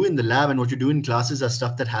 what you do in the lab and what you do in classes are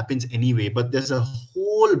stuff that happens anyway, but there's a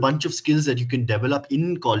whole bunch of skills that you can develop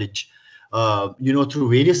in college, through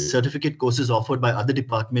various certificate courses offered by other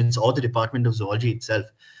departments or the Department of Zoology itself,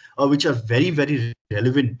 which are very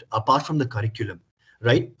relevant apart from the curriculum,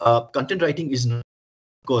 right? Content writing is not,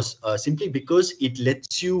 of course, simply because it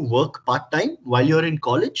lets you work part-time while you're in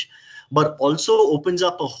college, but also opens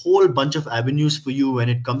up a whole bunch of avenues for you when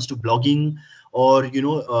it comes to blogging, or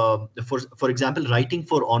for example, writing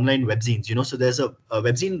for online webzines. So there's a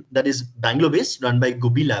webzine that is Bangalore based, run by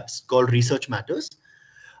Gubi Labs, called Research Matters.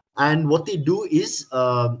 And what they do is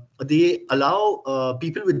they allow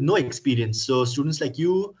people with no experience, so students like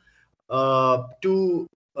you, to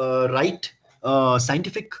write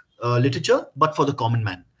scientific literature, but for the common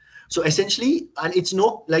man. So essentially, and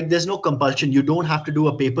there's no compulsion. You don't have to do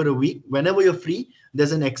a paper a week. Whenever you're free,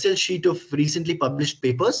 there's an Excel sheet of recently published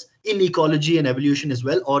papers in ecology and evolution as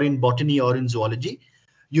well, or in botany or in zoology.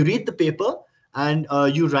 You read the paper and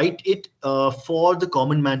you write it for the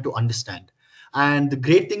common man to understand. And the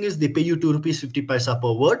great thing is they pay you 2 rupees 50 paisa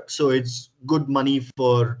per word. So it's good money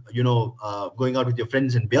for, going out with your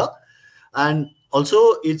friends and beer. And also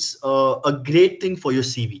it's a great thing for your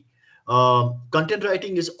CV. Content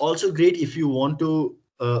writing is also great if you want to,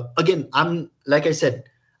 again, like I said,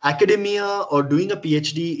 academia or doing a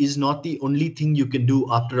PhD is not the only thing you can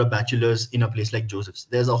do after a bachelor's in a place like Joseph's.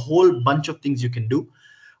 There's a whole bunch of things you can do.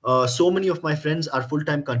 So many of my friends are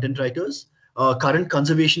full-time content writers. Current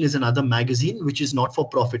Conservation is another magazine which is not for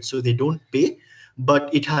profit, so they don't pay,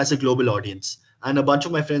 but it has a global audience. And a bunch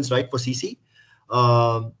of my friends write for CC.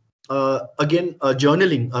 Again,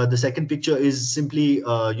 journaling. The second picture is simply,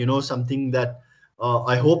 something that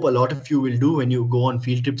I hope a lot of you will do when you go on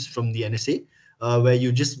field trips from the NSA, where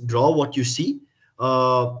you just draw what you see.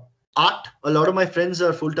 Art. A lot of my friends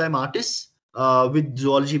are full-time artists. with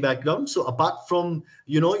zoology background. So apart from,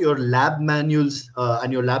 your lab manuals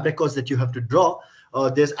and your lab records that you have to draw,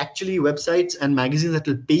 there's actually websites and magazines that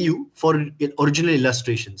will pay you for original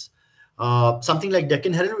illustrations. Something like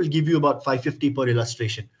Deccan Herald will give you about 550 per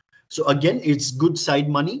illustration. So again, it's good side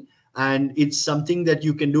money, and it's something that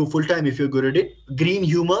you can do full time if you're good at it. Green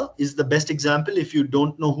Humor is the best example. If you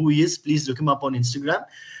don't know who he is, please look him up on Instagram.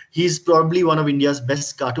 He's probably one of India's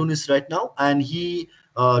best cartoonists right now, and he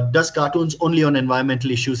does cartoons only on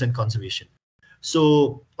environmental issues and conservation.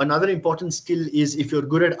 So another important skill is, if you're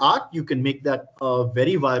good at art, you can make that a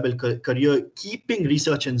very viable career, keeping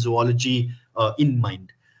research and zoology in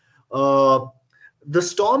mind. The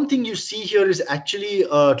STORM thing you see here is actually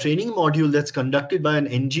a training module that's conducted by an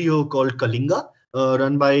NGO called Kalinga,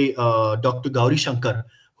 run by Dr. Gauri Shankar,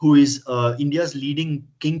 who is India's leading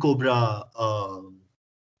king cobra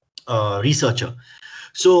researcher.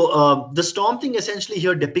 So the STORM thing essentially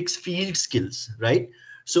here depicts field skills, right?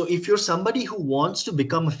 So if you're somebody who wants to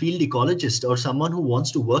become a field ecologist or someone who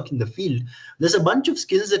wants to work in the field, there's a bunch of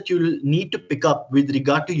skills that you'll need to pick up with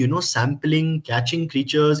regard to, sampling, catching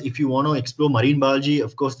creatures. If you want to explore marine biology,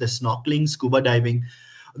 of course, there's snorkeling, scuba diving.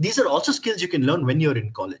 These are also skills you can learn when you're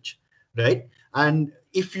in college, right? And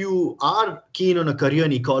if you are keen on a career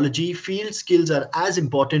in ecology, field skills are as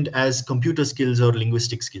important as computer skills or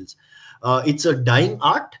linguistic skills. It's a dying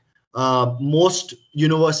art. Most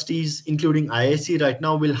universities, including IISc right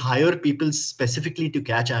now, will hire people specifically to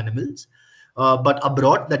catch animals. But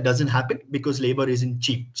abroad, that doesn't happen because labor isn't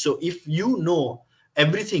cheap. So if you know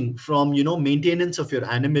everything from, maintenance of your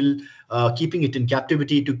animal, keeping it in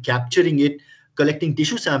captivity, to capturing it, collecting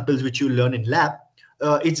tissue samples, which you learn in lab,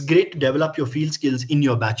 it's great to develop your field skills in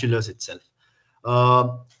your bachelor's itself.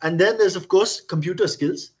 And then there's, of course, computer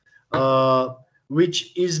skills,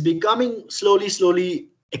 which is becoming slowly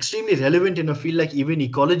extremely relevant in a field like even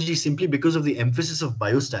ecology, simply because of the emphasis of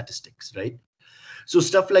biostatistics, right? So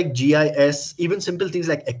stuff like GIS, even simple things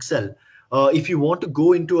like Excel. If you want to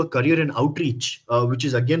go into a career in outreach, which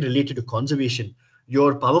is again related to conservation,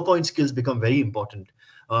 your PowerPoint skills become very important.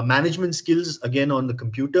 Management skills, again, on the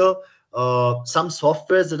computer. Some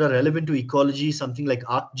softwares that are relevant to ecology, something like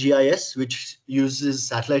ArcGIS, which uses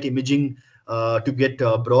satellite imaging to get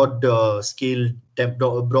broad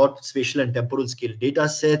spatial and temporal scale data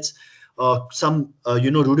sets. Some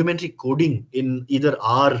rudimentary coding in either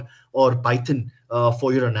R or Python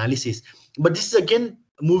for your analysis. But this is again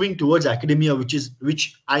moving towards academia,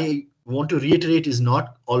 which I want to reiterate is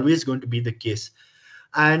not always going to be the case.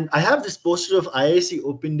 And I have this poster of IISc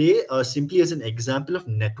Open Day simply as an example of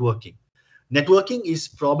networking. Networking is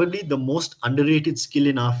probably the most underrated skill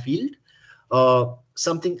in our field.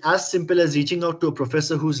 Something as simple as reaching out to a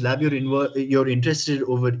professor whose lab you're interested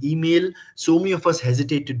over email. So many of us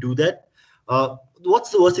hesitate to do that. What's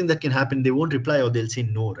the worst thing that can happen? They won't reply, or they'll say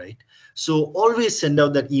no, right? So always send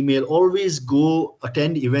out that email, always go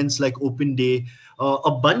attend events like Open Day.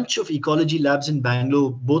 A bunch of ecology labs in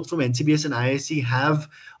Bangalore, both from NCBS and IISc, have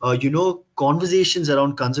conversations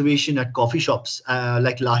around conservation at coffee shops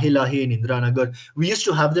like Lahe Lahe in Indiranagar. We used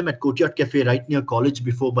to have them at Courtyard Cafe right near college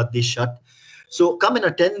before, but they shut. So come and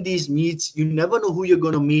attend these meets. You never know who you're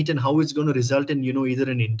going to meet and how it's going to result in, either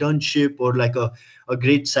an internship or like a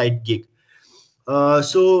great side gig.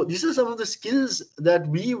 So these are some of the skills that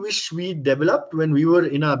we wish we developed when we were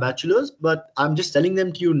in our bachelor's, but I'm just telling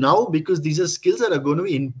them to you now because these are skills that are going to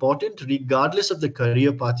be important regardless of the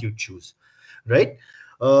career path you choose, right?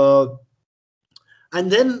 And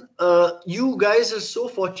then you guys are so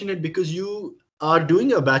fortunate because you are doing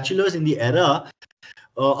your bachelor's in the era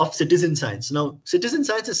of citizen science. Now, citizen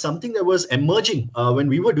science is something that was emerging when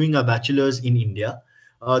we were doing our bachelor's in India.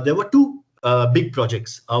 There were two big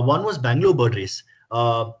projects. One was Bangalore Bird Race,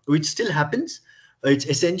 which still happens. It's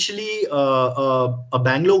essentially a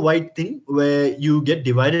Bangalore-wide thing where you get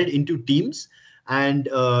divided into teams and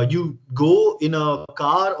you go in a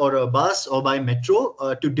car or a bus or by metro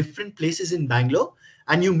to different places in Bangalore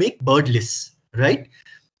and you make bird lists, right?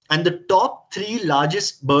 And the top 3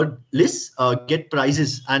 largest bird lists get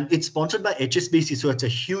prizes, and it's sponsored by HSBC, so it's a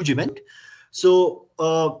huge event. So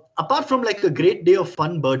apart from like a great day of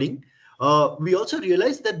fun birding, we also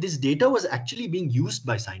realized that this data was actually being used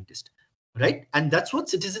by scientists, right? And that's what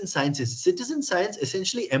citizen science is. Citizen science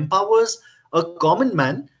essentially empowers a common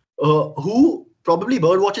man who probably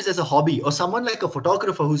bird watches as a hobby, or someone like a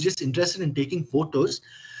photographer who's just interested in taking photos,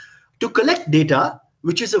 to collect data,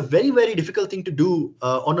 which is a very, very difficult thing to do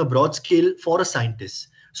on a broad scale for a scientist.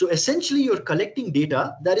 So essentially, you're collecting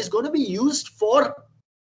data that is going to be used for,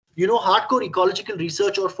 hardcore ecological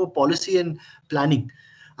research or for policy and planning.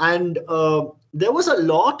 And there was a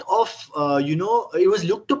lot of, it was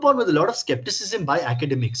looked upon with a lot of skepticism by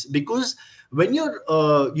academics, because when you're,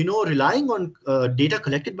 relying on data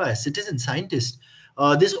collected by a citizen scientist,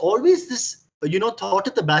 there's always this, thought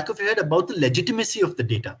at the back of your head about the legitimacy of the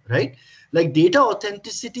data, right? Like data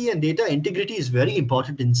authenticity and data integrity is very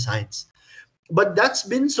important in science. But that's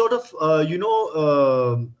been sort of,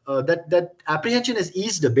 that apprehension has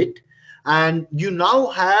eased a bit. And you now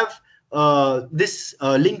have this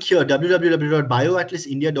link here,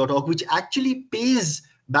 www.bioatlasindia.org, which actually pays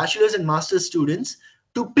bachelor's and master's students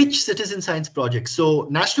to pitch citizen science projects. So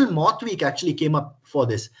National Moth Week actually came up for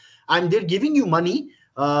this, and they're giving you money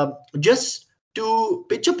just to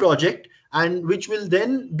pitch a project, and which will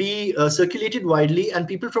then be circulated widely, and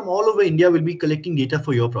people from all over India will be collecting data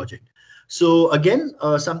for your project. So again,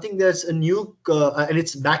 something that's a new, and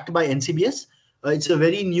it's backed by NCBS. It's a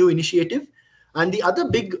very new initiative. And the other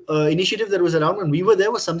big initiative that was around when we were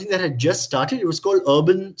there was something that had just started. It was called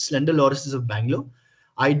Urban Slender Lorises of Bangalore.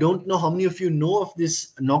 I don't know how many of you know of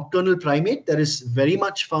this nocturnal primate that is very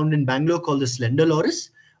much found in Bangalore called the Slender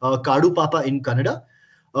Loris, Kadu Papa in Kannada.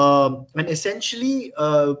 And essentially,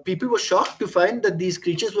 people were shocked to find that these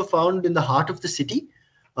creatures were found in the heart of the city,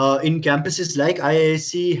 in campuses like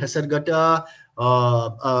IISc, Hasargata,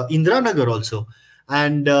 Indranagar also.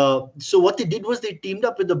 And so what they did was they teamed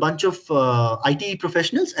up with a bunch of IT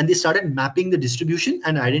professionals, and they started mapping the distribution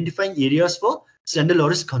and identifying areas for Slender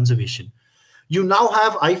Loris conservation. You now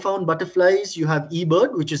have I Found Butterflies, you have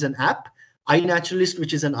eBird, which is an app, iNaturalist,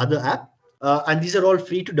 which is another app, and these are all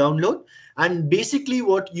free to download. And basically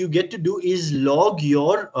what you get to do is log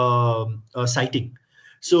your sighting.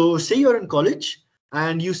 So say you're in college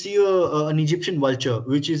and you see an Egyptian vulture,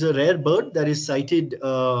 which is a rare bird that is sighted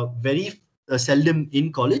very seldom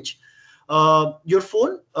in college. Your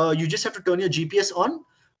phone, you just have to turn your GPS on.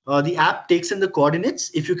 The app takes in the coordinates.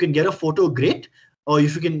 If you can get a photo, great. Or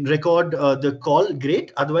if you can record the call,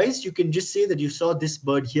 great. Otherwise, you can just say that you saw this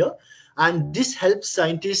bird here. And this helps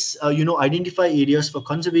scientists, identify areas for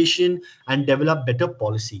conservation and develop better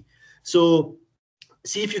policy. So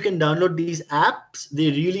see if you can download these apps.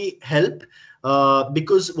 They really help,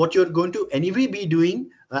 because what you're going to anyway be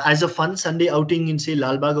doing as a fun Sunday outing in, say,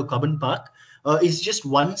 Lalbagh or Cubbon Park is just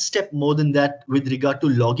one step more than that with regard to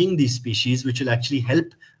logging these species, which will actually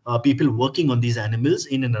help people working on these animals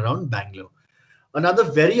in and around Bangalore. Another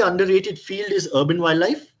very underrated field is urban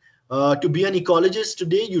wildlife. To be an ecologist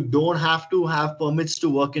today, you don't have to have permits to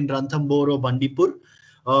work in Ranthambore or Bandipur.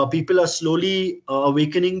 People are slowly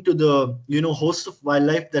awakening to the host of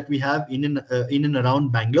wildlife that we have in and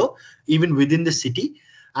around Bangalore, even within the city.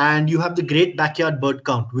 And you have the Great Backyard Bird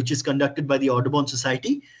Count, which is conducted by the Audubon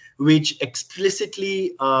Society, which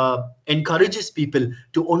explicitly encourages people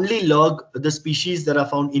to only log the species that are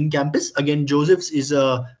found in campus. Again, Joseph's is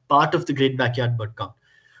a part of the Great Backyard Bird Count.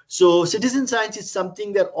 So citizen science is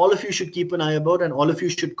something that all of you should keep an eye about, and all of you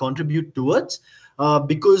should contribute towards,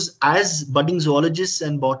 because as budding zoologists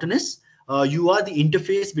and botanists, you are the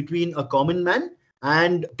interface between a common man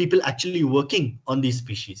and people actually working on these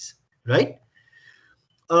species, right?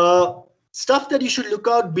 Stuff that you should look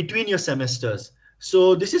out between your semesters.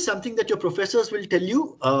 So this is something that your professors will tell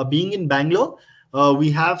you. Being in Bangalore,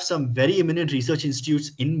 we have some very eminent research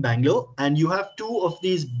institutes in Bangalore, and you have two of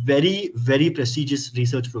these very, very prestigious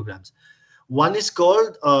research programs. One is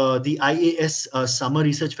called the IAS Summer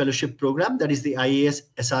Research Fellowship Program, that is the IAS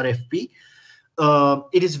SRFP.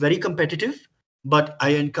 It is very competitive, but I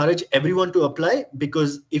encourage everyone to apply,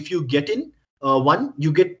 because if you get in, one,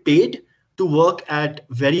 you get paid to work at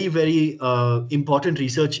very, very important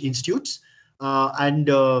research institutes. And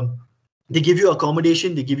they give you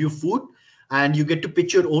accommodation, they give you food, and you get to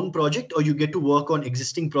pitch your own project, or you get to work on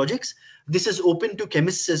existing projects. This is open to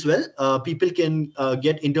chemists as well. People can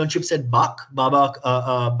get internships at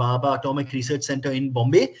Baba Atomic Research Center in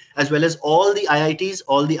Bombay, as well as all the IITs,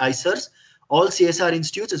 all the ISERs, all CSR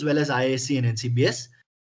institutes, as well as IISc and NCBS.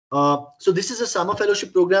 So this is a summer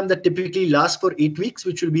fellowship program that typically lasts for 8 weeks,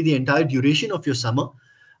 which will be the entire duration of your summer.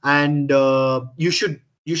 And you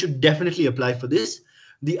should definitely apply for this.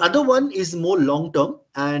 The other one is more long-term,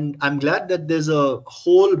 and I'm glad that there's a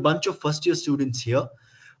whole bunch of first-year students here.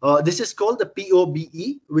 This is called the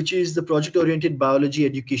POBE, which is the Project-Oriented Biology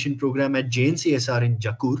Education Program at JNCSR in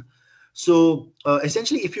Jakur. So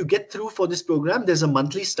essentially, if you get through for this program, there's a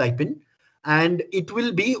monthly stipend, and it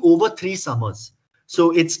will be over 3 summers.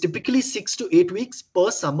 So it's typically 6 to 8 weeks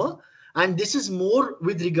per summer, and this is more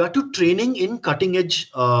with regard to training in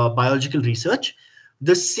cutting-edge biological research.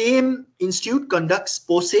 The same institute conducts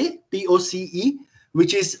POCE, P-O-C-E,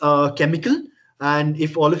 which is chemical. And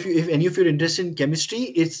if any of you are interested in chemistry,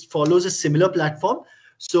 it follows a similar platform.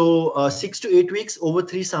 So 6 to 8 weeks over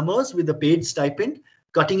 3 summers with a paid stipend,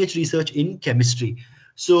 cutting edge research in chemistry.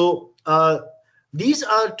 So these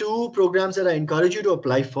are 2 programs that I encourage you to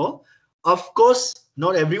apply for. Of course,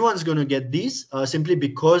 not everyone's going to get these simply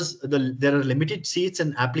because there are limited seats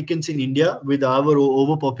and applicants in India with our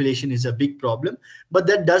overpopulation is a big problem. But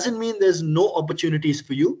that doesn't mean there's no opportunities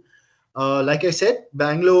for you. Like I said,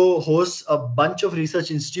 Bangalore hosts a bunch of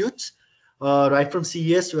research institutes, right from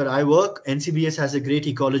CES where I work. NCBS has a great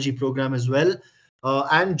ecology program as well,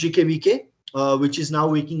 and GKVK, which is now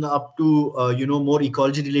waking up to more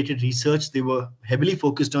ecology related research. They were heavily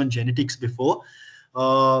focused on genetics before.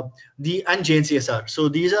 And JNCSR. So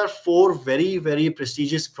these are 4 very, very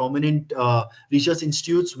prestigious, prominent research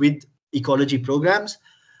institutes with ecology programs.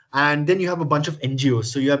 And then you have a bunch of NGOs.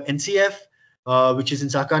 So you have NCF, which is in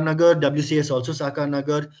Sakar Nagar, WCS also Sakar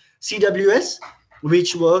Nagar, CWS,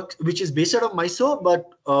 which is based out of Mysore but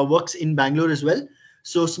works in Bangalore as well.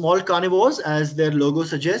 So Small Carnivores, as their logo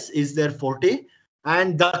suggests, is their forte,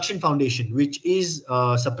 and Dakshin Foundation, which is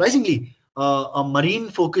surprisingly a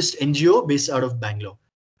marine-focused NGO based out of Bangalore.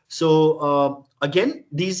 So again,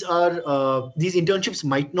 these internships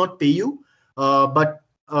might not pay you, but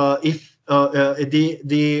if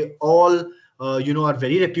they all are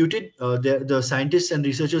very reputed. The scientists and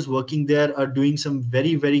researchers working there are doing some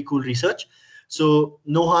very, very cool research. So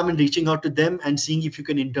no harm in reaching out to them and seeing if you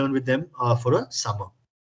can intern with them for a summer.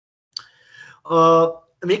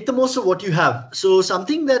 Make the most of what you have. So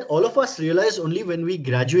something that all of us realized only when we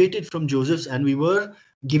graduated from Joseph's and we were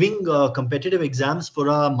giving competitive exams for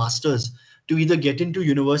our masters to either get into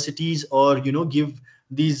universities or give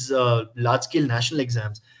these large-scale national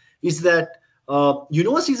exams, is that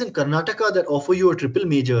universities in Karnataka that offer you a triple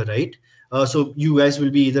major, right? So you guys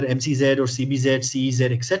will be either MCZ or CBZ,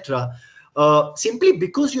 CEZ, etc. Simply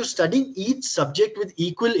because you're studying each subject with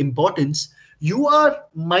equal importance, you are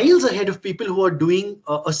miles ahead of people who are doing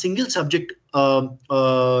a single subject,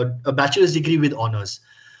 a bachelor's degree with honors.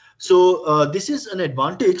 So this is an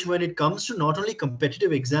advantage when it comes to not only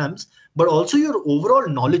competitive exams, but also your overall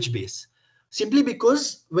knowledge base. Simply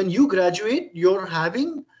because when you graduate, you're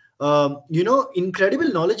having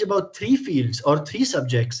incredible knowledge about 3 fields or 3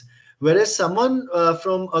 subjects, whereas someone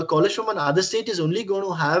from a college from another state is only going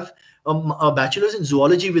to have a bachelor's in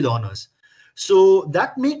zoology with honors. So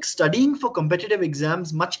that makes studying for competitive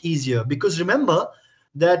exams much easier, because remember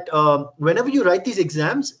that whenever you write these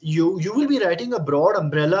exams, you will be writing a broad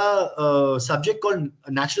umbrella subject called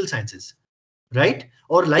natural sciences, right?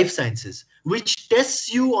 Or life sciences, which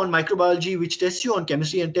tests you on microbiology, which tests you on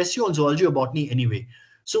chemistry, and tests you on zoology or botany anyway.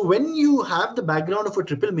 So when you have the background of a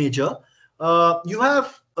triple major,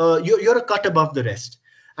 you're a cut above the rest.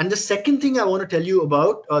 And the second thing I want to tell you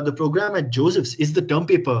about the program at Joseph's is the term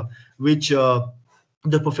paper, which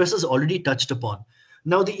the professors already touched upon.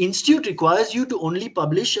 Now, the institute requires you to only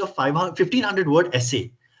publish a 1,500 word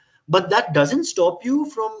essay, but that doesn't stop you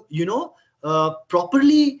from,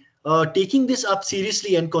 properly taking this up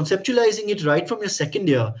seriously and conceptualizing it right from your second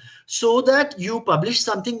year, so that you publish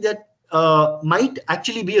something that might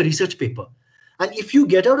actually be a research paper. And if you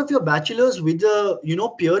get out of your bachelor's with a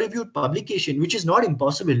peer-reviewed publication, which is not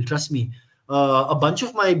impossible, trust me, a bunch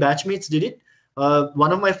of my batchmates did it.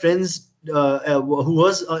 One of my friends who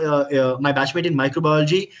was my batchmate in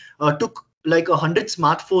microbiology took like 100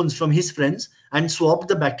 smartphones from his friends and swapped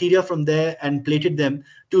the bacteria from there and plated them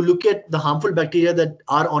to look at the harmful bacteria that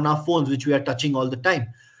are on our phones, which we are touching all the time.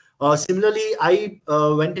 Similarly, I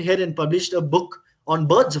went ahead and published a book on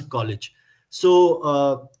birds of college.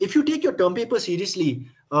 So if you take your term paper seriously,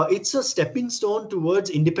 it's a stepping stone towards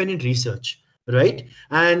independent research, right?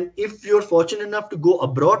 And if you're fortunate enough to go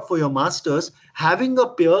abroad for your master's, having a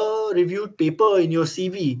peer-reviewed paper in your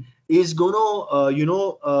CV is going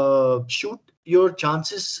to, shoot your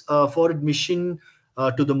chances for admission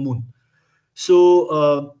to the moon.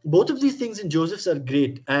 So both of these things in Joseph's are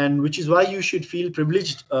great, and which is why you should feel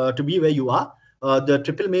privileged to be where you are. The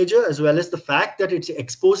triple major, as well as the fact that it's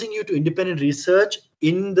exposing you to independent research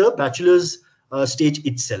in the bachelor's stage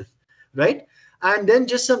itself, right? And then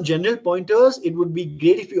just some general pointers. It would be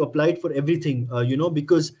great if you applied for everything,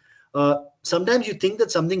 because sometimes you think that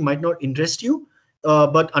something might not interest you,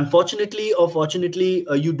 but unfortunately or fortunately,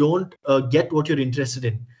 you don't get what you're interested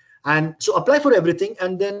in. And so apply for everything,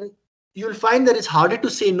 and then you'll find that it's harder to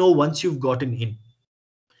say no once you've gotten in.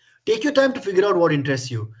 Take your time to figure out what interests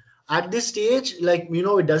you. At this stage,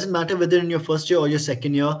 it doesn't matter whether in your first year or your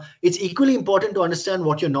second year, it's equally important to understand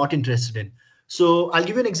what you're not interested in. So I'll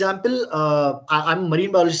give you an example. I'm a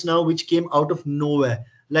marine biologist now, which came out of nowhere.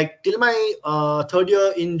 Like till my third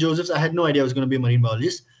year in Joseph's, I had no idea I was going to be a marine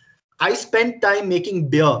biologist. I spent time making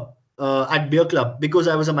beer at beer club because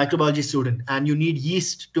I was a microbiology student, and you need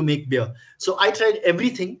yeast to make beer. So I tried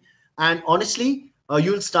everything, and honestly,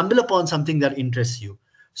 you'll stumble upon something that interests you.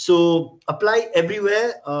 So apply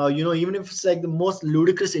everywhere. Even if it's like the most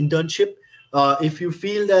ludicrous internship, if you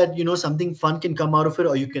feel that something fun can come out of it,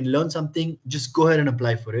 or you can learn something, just go ahead and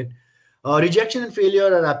apply for it. Rejection and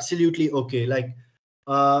failure are absolutely okay. Like,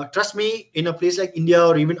 trust me, in a place like India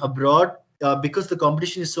or even abroad, because the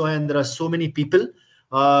competition is so high and there are so many people,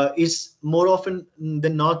 is more often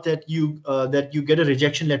than not that you get a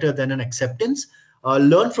rejection letter than an acceptance.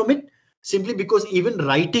 Learn from it, simply because even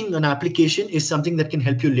writing an application is something that can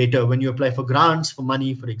help you later when you apply for grants, for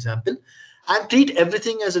money, for example. And treat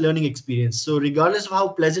everything as a learning experience. So regardless of how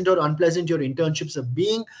pleasant or unpleasant your internships are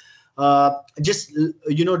being, just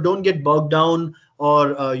don't get bogged down,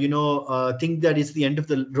 or think that it's the end of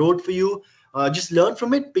the road for you. Just learn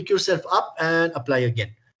from it, pick yourself up, and apply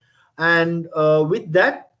again. And with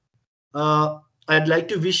that, I'd like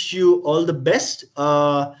to wish you all the best.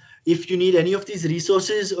 If you need any of these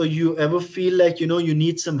resources, or you ever feel like you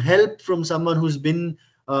need some help from someone who's been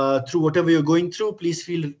through whatever you're going through, please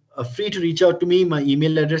feel free to reach out to me. My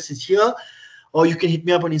email address is here, or you can hit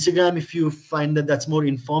me up on Instagram if you find that that's more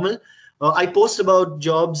informal. I post about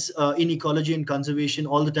jobs in ecology and conservation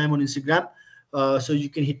all the time on Instagram, so you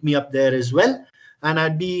can hit me up there as well, and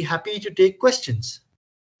I'd be happy to take questions.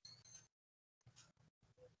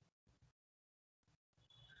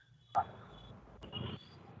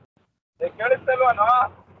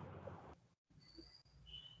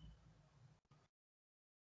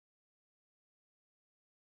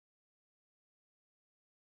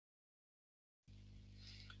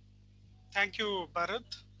 Thank you, Bharat,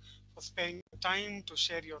 for spending time to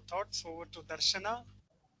share your thoughts. Over to Darshana.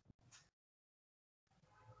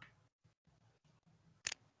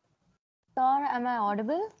 Sir, am I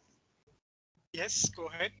audible? Yes, go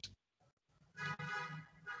ahead.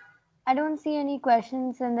 I don't see any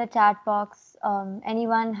questions in the chat box.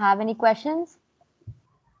 Anyone have any questions?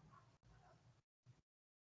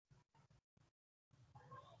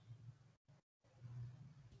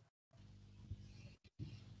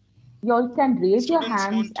 You all can raise your Students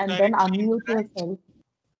hands want to and then directly unmute interact. yourself.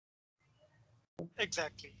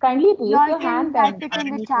 Exactly. Kindly raise Y'all your can hand type and it in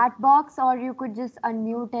the unmute chat box, or you could just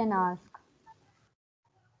unmute and ask.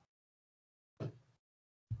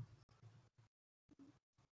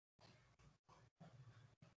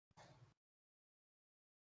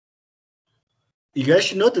 You guys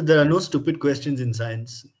should know that there are no stupid questions in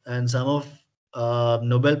science, and some of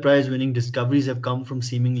Nobel Prize winning discoveries have come from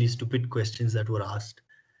seemingly stupid questions that were asked.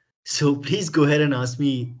 So please go ahead and ask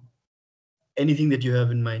me anything that you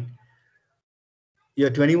have in mind.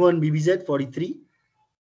 You're 21 BBZ 43.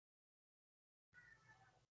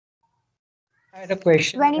 I had a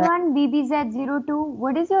question. 21 BBZ02.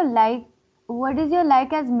 What is your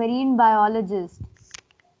like as marine biologist?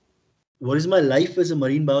 What is my life as a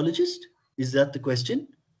marine biologist? Is that the question?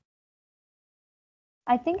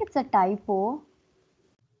 I think it's a typo.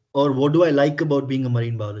 Or what do I like about being a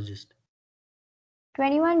marine biologist?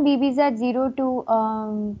 21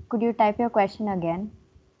 BBZ02. Could you type your question again?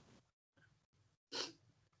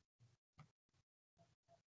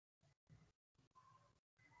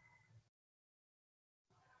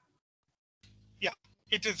 Yeah,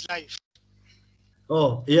 it is live.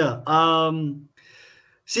 Oh, yeah.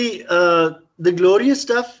 See, the glorious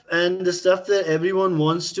stuff and the stuff that everyone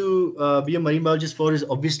wants to be a marine biologist for is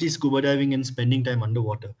obviously scuba diving and spending time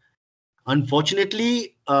underwater.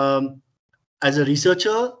 Unfortunately, as a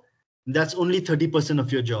researcher, that's only 30%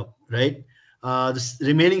 of your job, right? The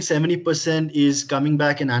remaining 70% is coming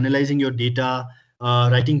back and analyzing your data,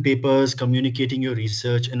 writing papers, communicating your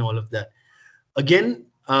research, and all of that. Again,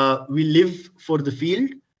 we live for the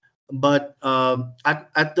field, but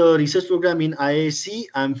at the research program in IISc,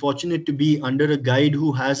 I'm fortunate to be under a guide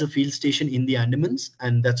who has a field station in the Andamans,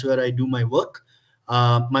 and that's where I do my work.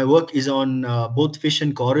 My work is on both fish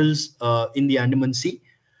and corals in the Andaman Sea.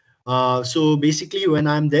 So basically, when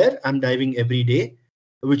I'm there, I'm diving every day,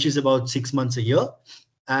 which is about 6 months a year.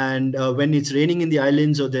 And when it's raining in the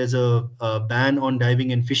islands or there's a ban on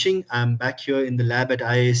diving and fishing, I'm back here in the lab at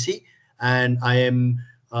IISc, and I am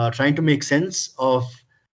trying to make sense of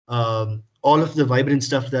all of the vibrant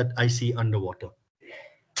stuff that I see underwater.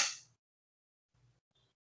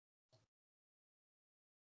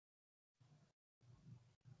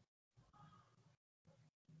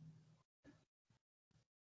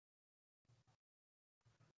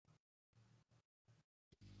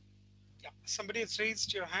 Yeah, somebody has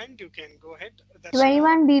raised your hand. You can go ahead. Darshana.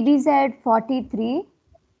 21 BBZ43.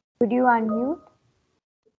 Could you unmute?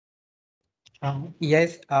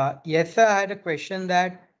 Yes, yes, sir. I had a question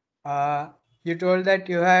that You told that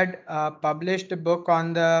you had published a book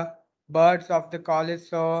on the birds of the college.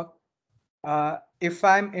 So if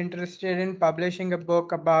I'm interested in publishing a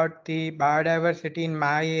book about the biodiversity in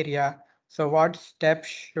my area, so what steps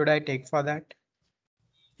should I take for that?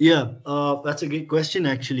 Yeah, that's a great question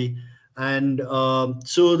actually. And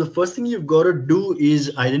so the first thing you've got to do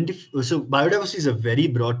is identify. So biodiversity is a very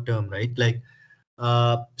broad term, right? Like,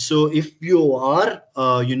 so if you are,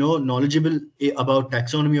 knowledgeable about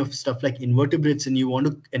taxonomy of stuff like invertebrates and you want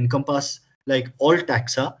to encompass like all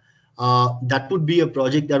taxa, that would be a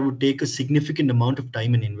project that would take a significant amount of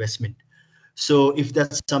time and investment. So if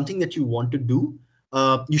that's something that you want to do,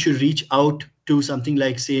 you should reach out to something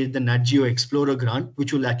like, say, the Nat Geo Explorer grant,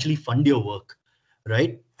 which will actually fund your work,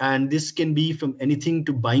 right? And this can be from anything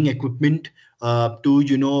to buying equipment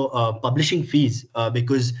to publishing fees,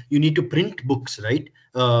 because you need to print books, right?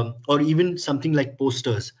 Or even something like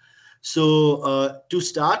posters. So to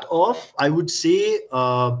start off, I would say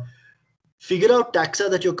figure out taxa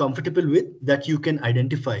that you're comfortable with, that you can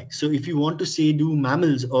identify. So if you want to say do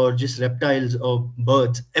mammals or just reptiles or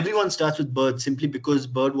birds, everyone starts with birds simply because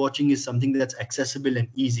bird watching is something that's accessible and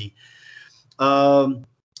easy. um,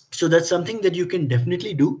 so that's something that you can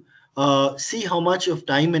definitely do. See how much of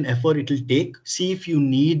time and effort it will take. See if you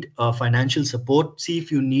need financial support. See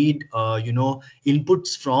if you need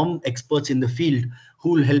inputs from experts in the field who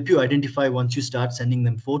will help you identify once you start sending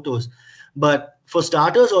them photos. But for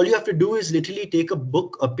starters, all you have to do is literally take a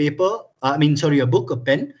book, a paper, a book, a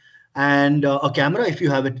pen, and a camera if you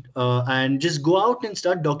have it, and just go out and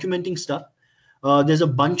start documenting stuff. There's a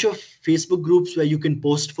bunch of Facebook groups where you can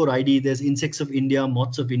post for ID. There's Insects of India,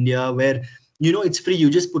 Moths of India, where it's free. You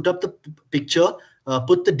just put up the picture,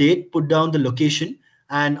 put the date, put down the location,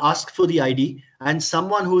 and ask for the ID. And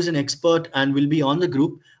someone who's an expert and will be on the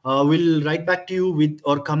group will write back to you with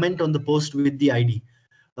or comment on the post with the ID.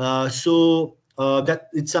 That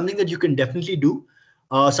it's something that you can definitely do.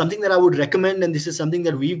 Something that I would recommend, and this is something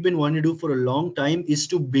that we've been wanting to do for a long time, is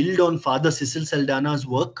to build on Father Cecil Saldana's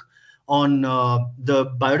work on the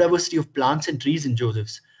biodiversity of plants and trees in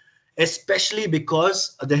Joseph's, especially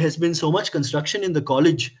because there has been so much construction in the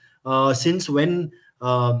college since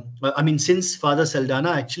since Father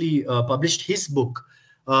Saldana actually published his book,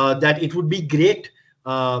 that it would be great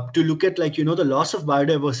to look at, like, the loss of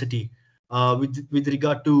biodiversity with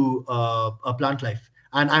regard to plant life.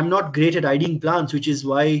 And I'm not great at IDing plants, which is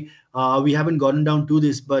why we haven't gotten down to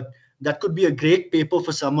this, but that could be a great paper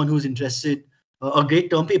for someone who's interested, a great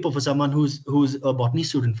term paper for someone who's a botany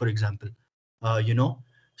student, for example.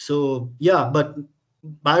 So yeah, but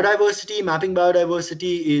mapping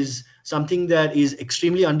biodiversity is something that is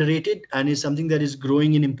extremely underrated and is something that is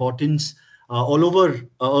growing in importance all over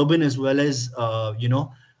urban as well as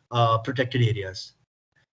protected areas.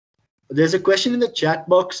 There's a question in the chat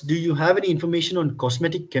box. Do you have any information on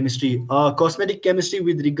cosmetic chemistry? Cosmetic chemistry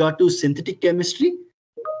with regard to synthetic chemistry?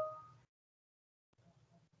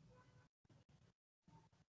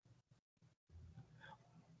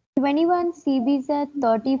 21 CBZ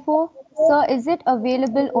 34. So is it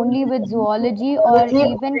available only with zoology, or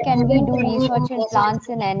even can we do research in plants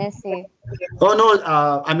in NSA? Oh no,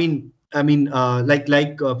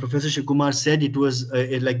 like Professor Shikumar said, it was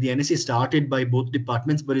like the NSA started by both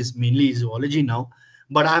departments, but it's mainly zoology now.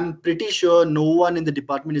 But I'm pretty sure no one in the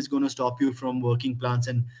department is going to stop you from working plants,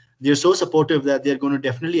 and they're so supportive that they're going to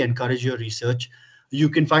definitely encourage your research. You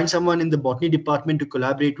can find someone in the botany department to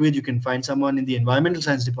collaborate with. You can find someone in the environmental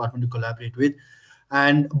science department to collaborate with.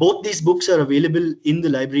 And both these books are available in the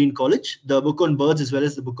library in college, the book on birds as well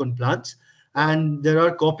as the book on plants. And there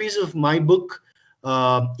are copies of my book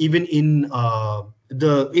even with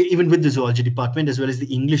the zoology department as well as the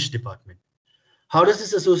English department. How does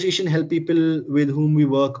this association help people with whom we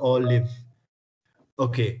work or live?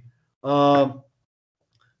 Okay. Of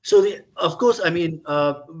course,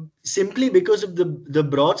 simply because of the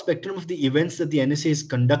broad spectrum of the events that the NSA is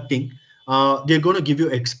conducting, they're going to give you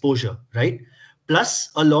exposure, right? Plus,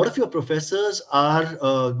 a lot of your professors are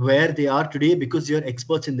where they are today because they're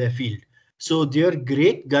experts in their field. So they're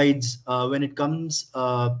great guides when it comes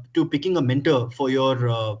to picking a mentor for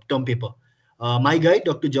your term paper. My guide,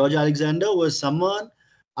 Dr. George Alexander, was someone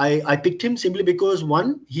I picked him simply because,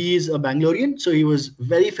 one, he is a Bangalorean, so he was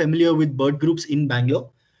very familiar with bird groups in Bangalore.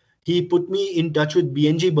 He put me in touch with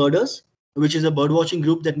BNG Birders, which is a birdwatching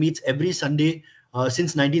group that meets every Sunday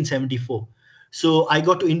since 1974. So I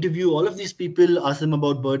got to interview all of these people, ask them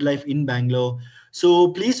about bird life in Bangalore. So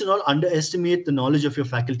please do not underestimate the knowledge of your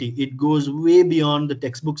faculty. It goes way beyond the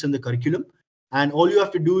textbooks and the curriculum. And all you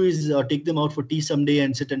have to do is take them out for tea someday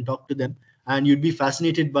and sit and talk to them. And you'd be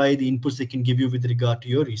fascinated by the inputs they can give you with regard to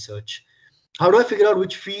your research. How do I figure out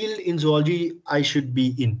which field in zoology I should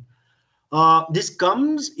be in? This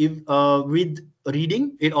comes with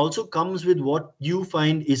reading. It also comes with what you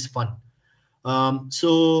find is fun. Even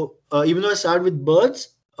though I started with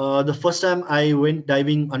birds, the first time I went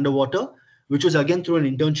diving underwater, which was again through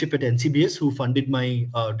an internship at NCBS, who funded my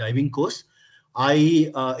diving course,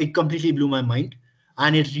 it completely blew my mind,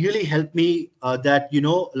 and it really helped me that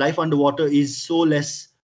life underwater is so less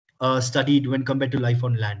studied when compared to life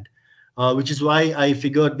on land, which is why I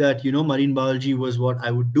figured that marine biology was what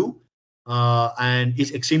I would do, and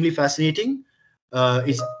it's extremely fascinating.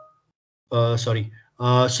 It's sorry.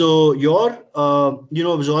 So your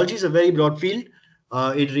zoology is a very broad field.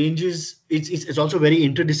 It ranges. It's also very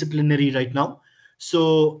interdisciplinary right now.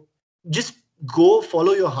 So just go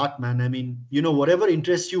follow your heart, man. I mean, whatever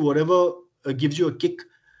interests you, whatever gives you a kick,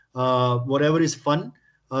 whatever is fun.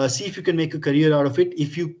 See if you can make a career out of it.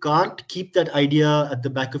 If you can't, keep that idea at the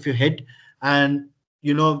back of your head, and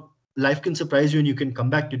life can surprise you, and you can come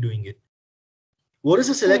back to doing it. What is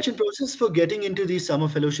the selection process for getting into these summer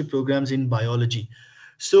fellowship programs in biology?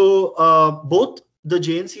 So both the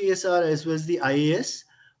JNCSR as well as the IAS,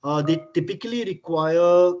 they typically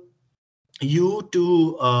require you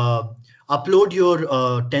to upload your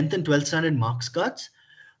 10th and 12th standard marks cards.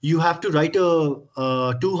 You have to write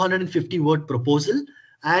a 250 word proposal,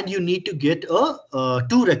 and you need to get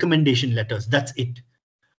two recommendation letters. That's it.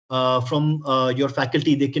 From your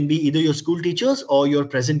faculty. They can be either your school teachers or your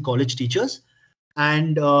present college teachers,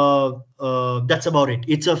 and that's about it.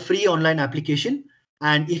 It's a free online application,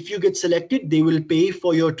 and if you get selected, they will pay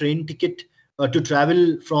for your train ticket to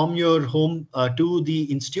travel from your home to the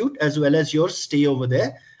institute, as well as your stay over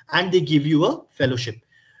there, and they give you a fellowship.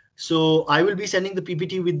 So I will be sending the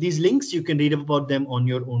PPT with these links. You can read up about them on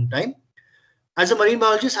your own time. As a marine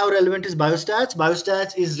biologist, how relevant is biostats?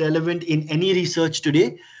 Biostats is relevant in any research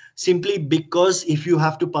today, simply because if you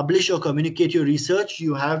have to publish or communicate your research,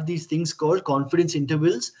 you have these things called confidence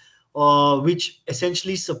intervals, which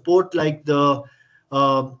essentially support like the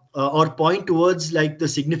or point towards like the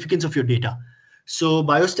significance of your data. So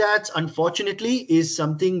biostats, unfortunately, is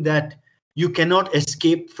something that you cannot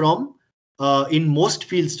escape from in most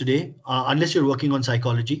fields today, unless you're working on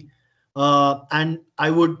psychology. And I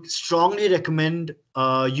would strongly recommend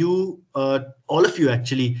all of you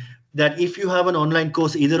actually, that if you have an online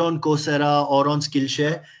course, either on Coursera or on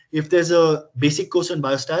Skillshare, if there's a basic course on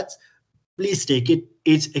biostats, please take it.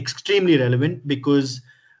 It's extremely relevant because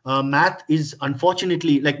math is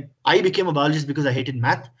unfortunately, like, I became a biologist because I hated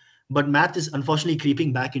math, but math is unfortunately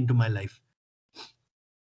creeping back into my life.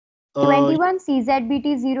 21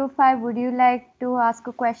 CZBT05, would you like to ask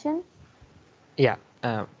a question? Yeah.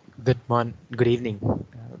 Good evening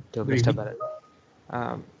to Good Mr. evening.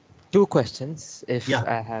 Bharat. Two questions, if Yeah.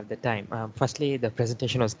 I have the time. Firstly, the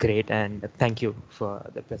presentation was great, and thank you for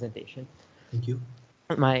the presentation. Thank you.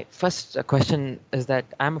 My first question is that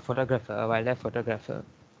I'm a photographer, a wildlife photographer,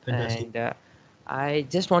 Fantastic. and I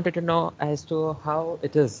just wanted to know as to how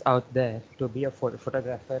it is out there to be a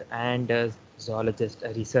photographer and a zoologist,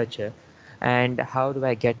 a researcher, and how do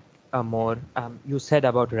I get a more, you said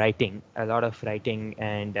about writing, a lot of writing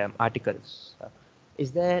and articles.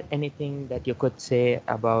 Is there anything that you could say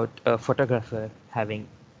about a photographer having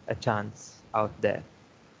a chance out there?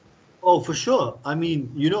 Oh, for sure. I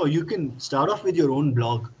mean, you can start off with your own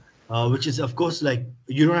blog, which is, of course, like,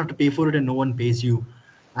 you don't have to pay for it and no one pays you.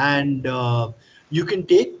 And you can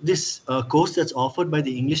take this course that's offered by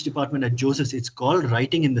the English department at Joseph's. It's called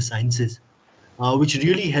Writing in the Sciences, which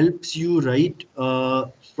really helps you write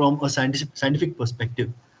from a scientific perspective.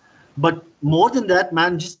 But more than that,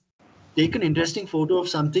 man, just take an interesting photo of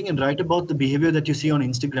something and write about the behavior that you see on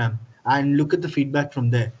Instagram and look at the feedback from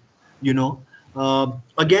there. You know,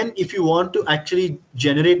 again, if you want to actually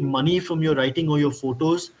generate money from your writing or your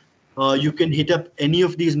photos, you can hit up any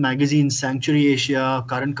of these magazines, Sanctuary Asia,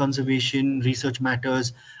 Current Conservation, Research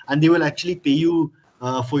Matters, and they will actually pay you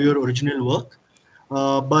for your original work.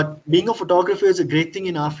 But being a photographer is a great thing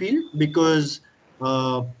in our field because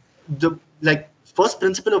the first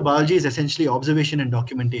principle of biology is essentially observation and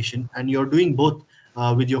documentation, and you're doing both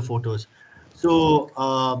with your photos.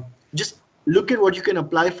 So just look at what you can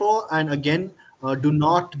apply for, and again, do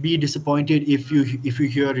not be disappointed if you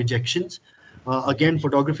hear rejections. Again,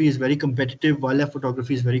 photography is very competitive. Wildlife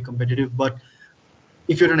photography is very competitive, but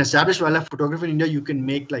if you're an established wildlife photographer in India, you can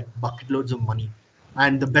make like bucket loads of money.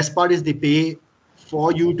 And the best part is they pay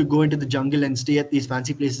for you to go into the jungle and stay at these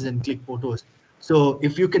fancy places and click photos. So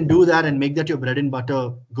if you can do that and make that your bread and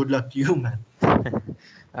butter, good luck to you, man.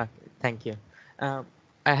 Okay, thank you.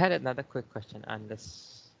 I had another quick question,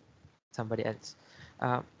 unless somebody else.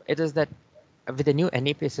 It is that with the new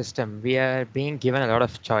NEP system, we are being given a lot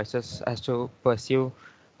of choices as to pursue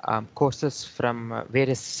courses from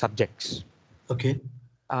various subjects. Okay.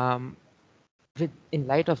 In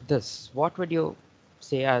light of this, what would you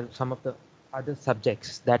say are some of the other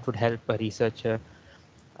subjects that would help a researcher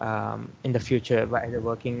in the future, either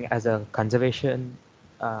working as a conservation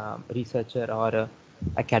researcher or a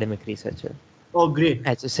academic researcher? Oh, great.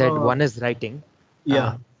 As you said, one is writing.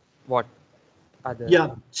 Yeah. What other?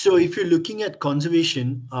 Yeah. So if you're looking at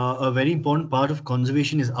conservation, a very important part of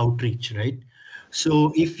conservation is outreach, right?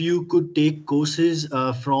 So if you could take courses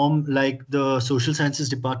from like the social sciences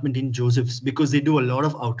department in Joseph's, because they do a lot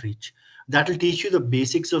of outreach, that will teach you the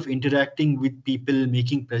basics of interacting with people,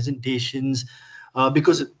 making presentations.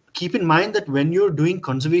 Because keep in mind that when you're doing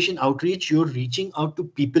conservation outreach, you're reaching out to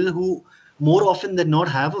people who more often than not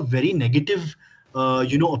have a very negative,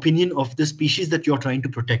 opinion of the species that you're trying to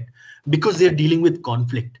protect, because they're dealing with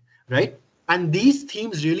conflict, right? And these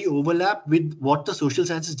themes really overlap with what the social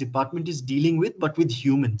sciences department is dealing with, but with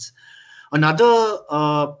humans. Another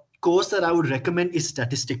course that I would recommend is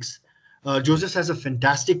statistics. Joseph has a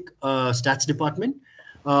fantastic stats department,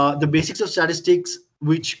 the basics of statistics,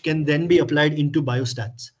 which can then be applied into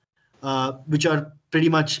biostats, which are pretty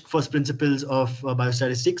much first principles of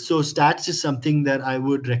biostatistics. So stats is something that I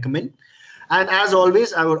would recommend. And as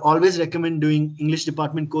always, I would always recommend doing English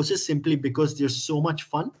department courses, simply because they're so much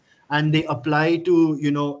fun and they apply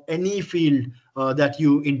to any field that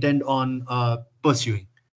you intend on pursuing.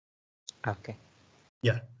 Okay.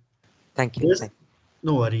 Yeah. Thank you.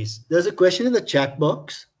 No worries. There's a question in the chat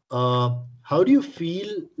box. How do you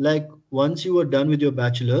feel like once you are done with your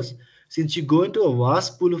bachelor's, since you go into a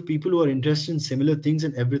vast pool of people who are interested in similar things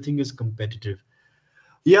and everything is competitive?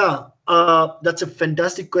 Yeah, that's a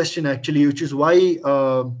fantastic question, actually, which is why,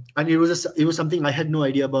 and it was something I had no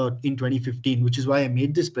idea about in 2015, which is why I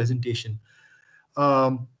made this presentation.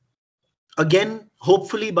 Again,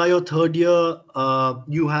 hopefully by your third year,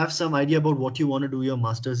 you have some idea about what you want to do your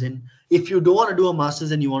master's in. If you don't want to do a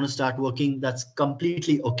master's and you want to start working, that's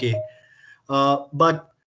completely okay. But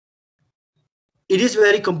it is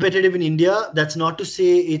very competitive in India. That's not to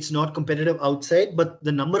say it's not competitive outside, but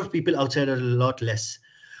the number of people outside are a lot less.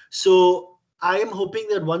 So I am hoping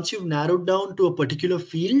that once you've narrowed down to a particular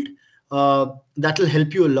field, that will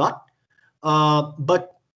help you a lot.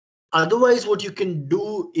 But otherwise, what you can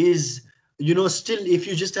do is, still, if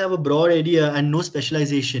you just have a broad idea and no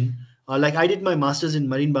specialization, like I did my master's in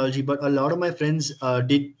marine biology, but a lot of my friends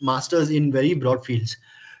did masters in very broad fields.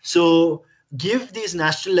 So give these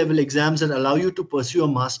national level exams that allow you to pursue a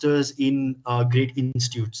master's in great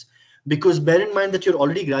institutes. Because bear in mind that you're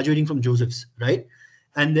already graduating from Joseph's, right?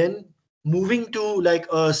 And then moving to like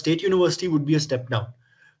a state university would be a step down.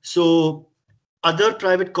 So other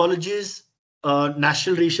private colleges,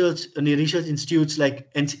 national research institutes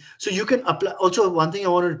like NC. So you can apply. Also, one thing I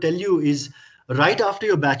want to tell you is right after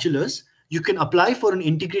your bachelor's, you can apply for an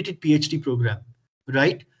integrated PhD program,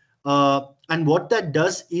 right? And what that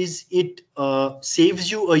does is it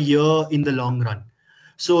saves you a year in the long run.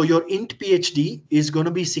 So your INT PhD is going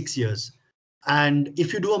to be 6 years. And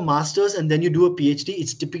if you do a master's and then you do a PhD,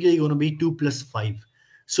 it's typically going to be 2 + 5.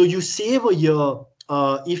 So you save a year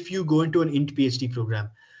if you go into an INT PhD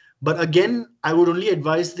program. But again, I would only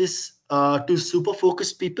advise this to super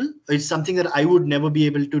focused people. It's something that I would never be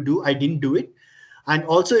able to do. I didn't do it. And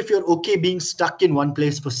also, if you're okay being stuck in one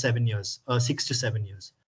place for 7 years, 6 to 7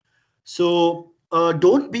 years. So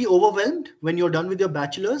don't be overwhelmed when you're done with your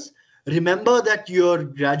bachelor's. Remember that you're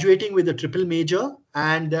graduating with a triple major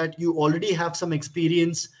and that you already have some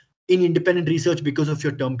experience in independent research because of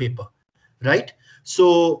your term paper, right?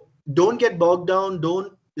 So don't get bogged down.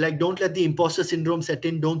 Don't let the imposter syndrome set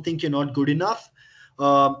in. Don't think you're not good enough.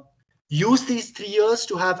 Use these 3 years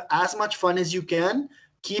to have as much fun as you can,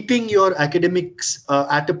 keeping your academics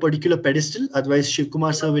at a particular pedestal. Otherwise,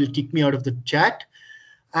 Shivkumar sir will kick me out of the chat.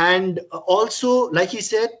 And also, like he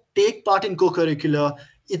said, take part in co-curricular.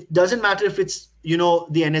 It doesn't matter if it's, the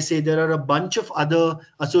NSA. There are a bunch of other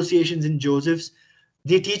associations in Joseph's.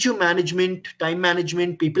 They teach you management, time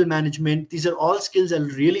management, people management. These are all skills that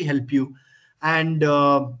will really help you. And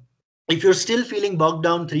if you're still feeling bogged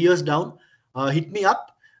down 3 years down, hit me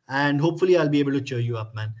up and hopefully I'll be able to cheer you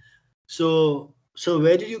up, man. So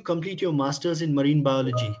where did you complete your master's in marine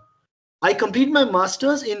biology? I completed my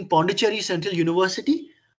master's in Pondicherry Central University.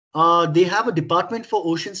 They have a department for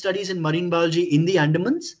ocean studies and marine biology in the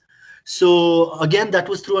Andamans. So again, that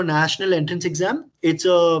was through a national entrance exam. It's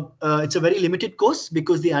a very limited course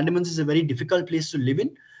because the Andamans is a very difficult place to live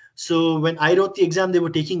in. So when I wrote the exam, they were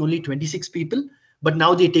taking only 26 people, but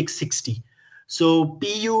now they take 60. So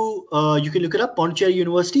PU, you can look it up, Pondicherry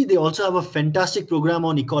University. They also have a fantastic program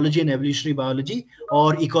on ecology and evolutionary biology,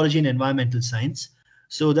 or ecology and environmental science.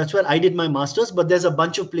 So that's where I did my master's, but there's a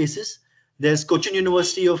bunch of places. There's Cochin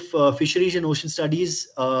University of Fisheries and Ocean Studies,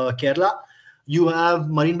 Kerala. You have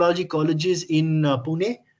marine biology colleges in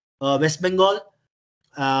Pune, West Bengal.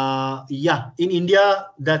 Yeah, in India,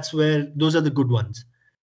 those are the good ones.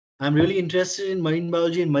 I'm really interested in marine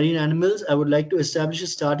biology and marine animals. I would like to establish a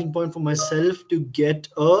starting point for myself to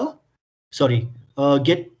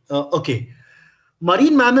okay.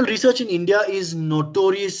 Marine mammal research in India is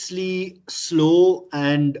notoriously slow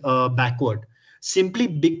and backward, simply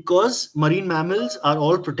because marine mammals are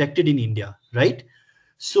all protected in India, right?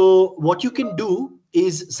 So what you can do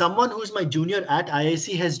is, someone who's my junior at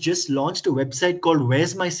IIC has just launched a website called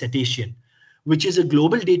Where's My Cetacean, which is a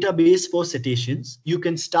global database for cetaceans. You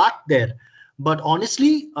can start there. But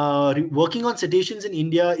honestly, working on cetaceans in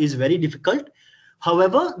India is very difficult.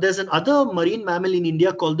 However, there's another marine mammal in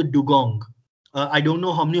India called the dugong. I don't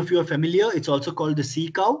know how many of you are familiar. It's also called the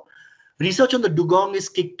sea cow. Research on the dugong is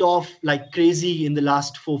kicked off like crazy in the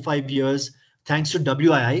last 4-5 years, thanks to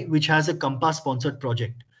WII, which has a COMPAS sponsored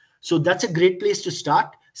project. So that's a great place to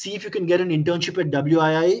start. See if you can get an internship at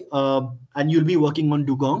WII, and you'll be working on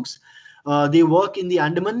dugongs. They work in the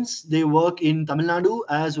Andamans, they work in Tamil Nadu,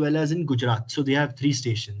 as well as in Gujarat. So they have 3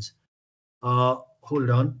 stations. Hold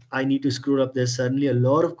on, I need to scroll up. There's suddenly a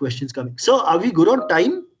lot of questions coming. So are we good on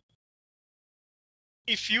time?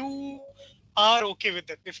 If you are okay with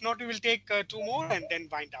it. If not, we will take 2 more and then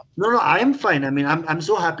wind up. No, I'm fine. I mean, I'm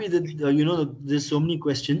so happy that there's so many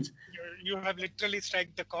questions. You have literally struck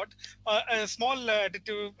the chord. A small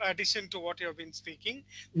addition to what you have been speaking.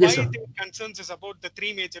 Yes, Why sir. the concerns is about the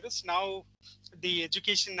 3 majors. Now, the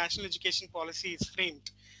national education policy is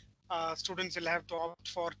framed. Students will have to opt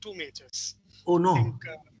for 2 majors. Oh no. I think,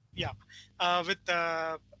 with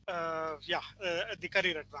the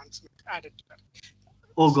career advancement added to that.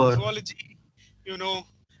 Oh God. Zoology,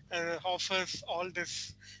 offers all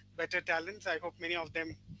this better talents. I hope many of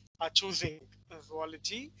them are choosing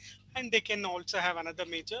zoology, and they can also have another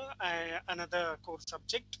major, another core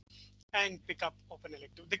subject, and pick up open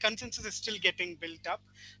elective. The consensus is still getting built up.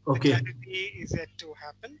 Okay. The clarity is yet to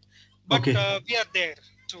happen, but we are there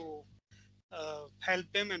to help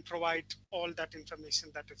them and provide all that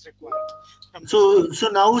information that is required. So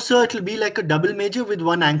now, sir, it will be like a double major with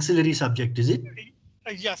 1 ancillary subject, is it?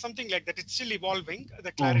 Yeah, something like that. It's still evolving.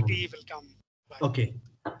 The clarity will come. Okay.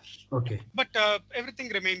 But everything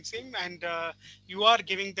remains same, and you are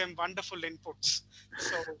giving them wonderful inputs.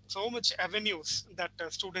 So much avenues that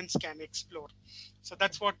students can explore. So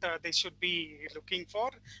that's what they should be looking for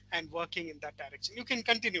and working in that direction. You can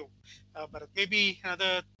continue, Bharat. Maybe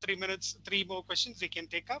another 3 minutes, 3 more questions we can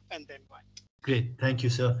take up and then wind. Great. Thank you,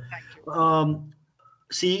 sir. Thank you.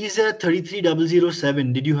 CESA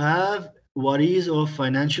 33007, did you have worries of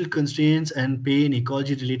financial constraints and pay in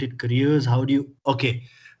ecology related careers? How do you... Okay,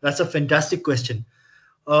 that's a fantastic question.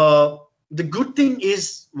 The good thing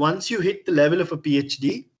is, once you hit the level of a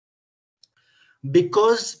PhD,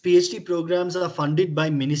 because PhD programs are funded by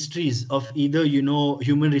ministries of either,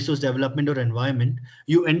 human resource development or environment,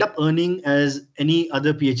 you end up earning as any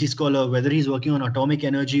other PhD scholar, whether he's working on atomic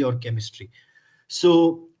energy or chemistry.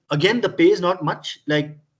 So again, the pay is not much.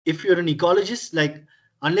 Like if you're an ecologist, like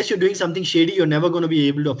unless you're doing something shady, you're never going to be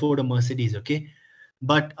able to afford a Mercedes. Okay.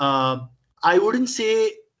 But I wouldn't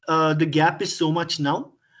say the gap is so much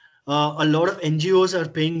now. A lot of NGOs are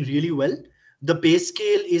paying really well. The pay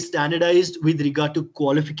scale is standardized with regard to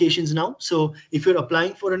qualifications now. So if you're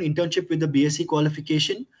applying for an internship with the BSc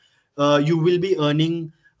qualification, you will be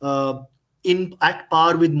earning at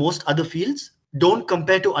par with most other fields. Don't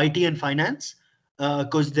compare to IT and finance,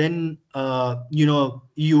 because then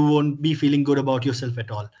you won't be feeling good about yourself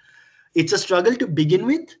at all. It's a struggle to begin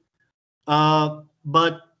with,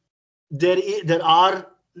 but there are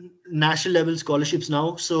national level scholarships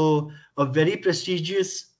now. So a very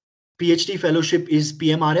prestigious PhD fellowship is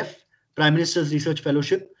PMRF, Prime Minister's Research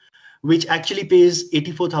Fellowship, which actually pays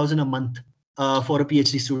 84,000 a month for a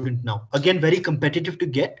PhD student now. Again, very competitive to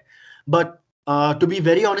get. But to be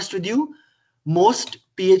very honest with you, most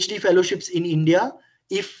PhD fellowships in India,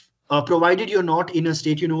 if provided you're not in a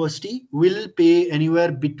state university, will pay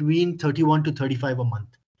anywhere between 31 to 35 a month,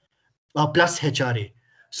 plus HRA.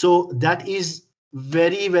 So that is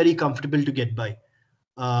very, very comfortable to get by,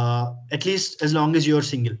 at least as long as you're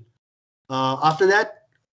single. After that,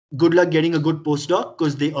 good luck getting a good postdoc,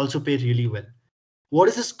 because they also pay really well. What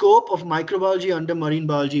is the scope of microbiology under marine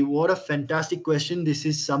biology? What a fantastic question. This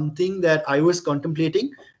is something that I was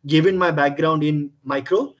contemplating, given my background in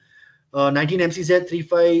micro. 19 MCZ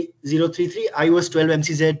 35033. I was 12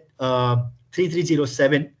 MCZ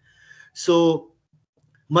 3307. So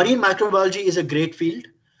marine microbiology is a great field.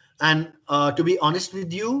 And to be honest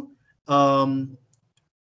with you,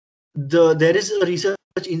 there is a research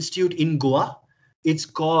institute in Goa. It's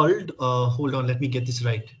called, hold on, let me get this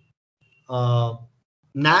right.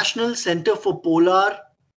 National Center for Polar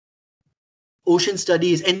Ocean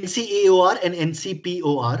Studies, NCAOR and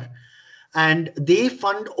NCPOR. And they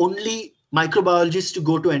fund only microbiologists to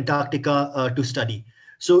go to Antarctica to study.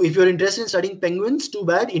 So if you're interested in studying penguins, too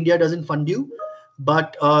bad, India doesn't fund you.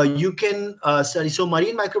 But you can study. So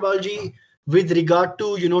marine microbiology with regard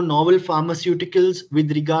to, novel pharmaceuticals,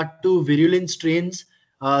 with regard to virulent strains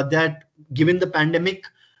that given the pandemic,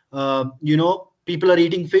 people are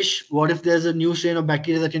eating fish. What if there's a new strain of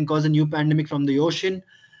bacteria that can cause a new pandemic from the ocean?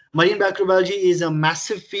 Marine microbiology is a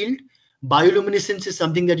massive field. Bioluminescence is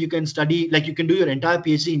something that you can study, like you can do your entire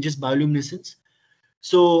PhD in just bioluminescence.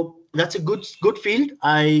 So that's a good field.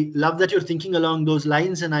 I love that you're thinking along those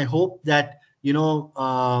lines, and I hope that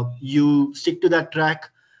you stick to that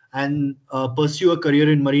track and pursue a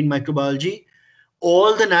career in marine microbiology.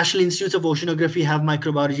 All the National Institutes of Oceanography have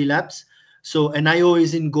microbiology labs. So NIO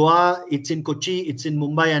is in Goa, it's in Kochi, it's in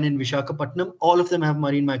Mumbai, and in Vishakhapatnam. All of them have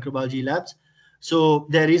marine microbiology labs. So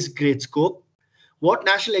there is great scope. What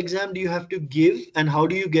national exam do you have to give, and how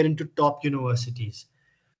do you get into top universities?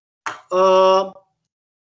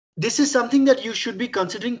 This is something that you should be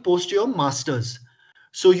considering post your masters.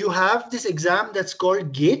 So you have this exam that's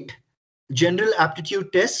called GATE, General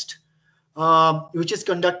Aptitude Test, which is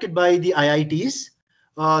conducted by the IITs.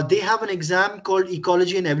 They have an exam called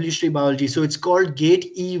Ecology and Evolutionary Biology. So it's called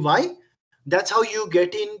GATE EY. That's how you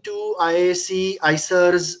get into IISc,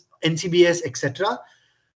 ICERS, NCBS, etc.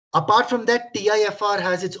 Apart from that, TIFR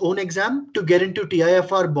has its own exam to get into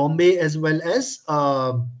TIFR Bombay as well as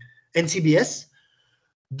NCBS.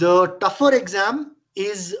 The tougher exam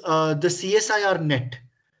is the CSIR NET,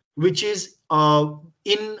 which is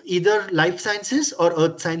in either life sciences or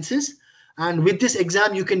earth sciences. And with this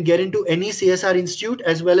exam, you can get into any CSR institute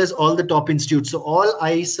as well as all the top institutes. So all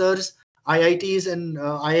ICERs, IITs, and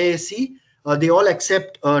IISc, they all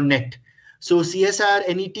accept NET. So CSR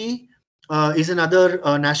NET is another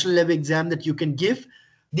national level exam that you can give.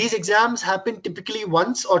 These exams happen typically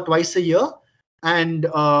once or twice a year. And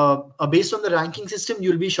based on the ranking system,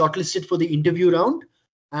 you'll be shortlisted for the interview round.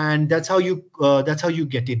 And that's how you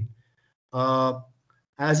get in.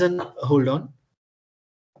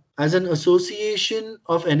 As an association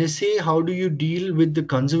of NSA, how do you deal with the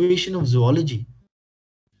conservation of zoology?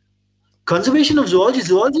 Conservation of zoology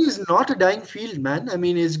is not a dying field, man. I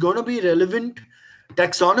mean, it's going to be relevant.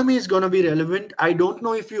 Taxonomy is going to be relevant. I don't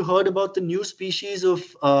know if you heard about the new species of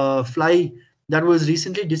fly that was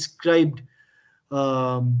recently described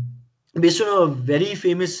based on a very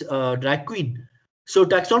famous drag queen. So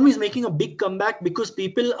taxonomy is making a big comeback because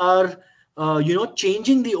people are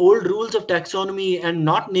changing the old rules of taxonomy and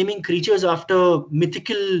not naming creatures after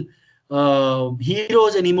mythical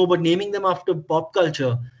heroes anymore, but naming them after pop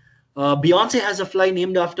culture. Beyonce has a fly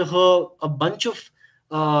named after her. A bunch of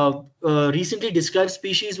recently described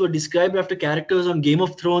species were described after characters on Game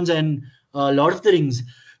of Thrones and Lord of the Rings.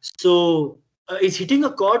 So it's hitting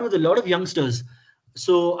a chord with a lot of youngsters.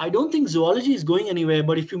 So I don't think zoology is going anywhere.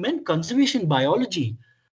 But if you meant conservation biology,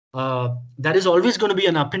 that is always going to be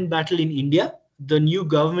an uphill battle in India. The new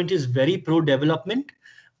government is very pro-development,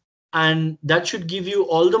 and that should give you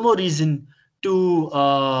all the more reason to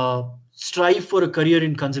strive for a career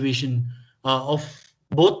in conservation of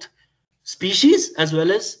both species as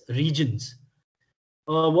well as regions.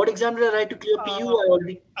 What exam did I write to clear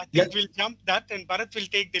PU? I think we'll jump that, and Bharat will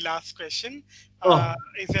take the last question.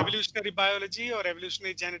 Is evolutionary biology or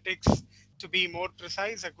evolutionary genetics, to be more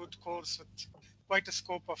precise, a good course with quite a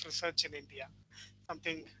scope of research in India?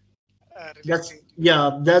 Something that's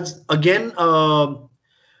again,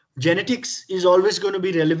 genetics is always going to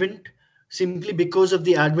be relevant simply because of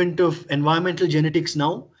the advent of environmental genetics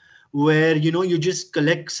now, where you just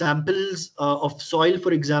collect samples of soil,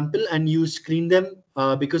 for example, and you screen them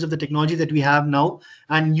because of the technology that we have now,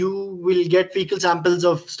 and you will get fecal samples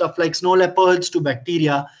of stuff like snow leopards to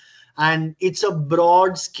bacteria, and it's a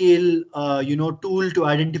broad scale tool to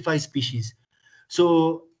identify species.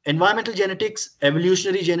 So environmental genetics,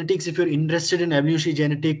 evolutionary genetics, if you're interested in evolutionary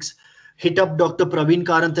genetics, hit up Dr. Praveen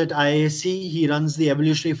Karanth at IISc. He runs the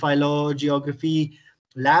evolutionary phylogeography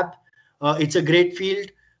lab. It's a great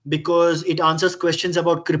field because it answers questions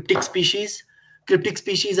about cryptic species. Cryptic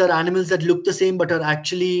species are animals that look the same but are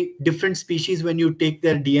actually different species when you take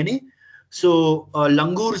their DNA. So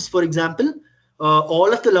langurs, for example,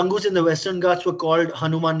 all of the langurs in the Western Ghats were called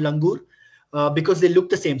Hanuman langur because they looked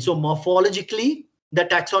the same. So morphologically, the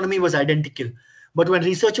taxonomy was identical. But when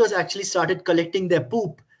researchers actually started collecting their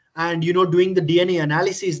poop and doing the DNA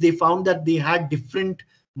analysis, they found that they had different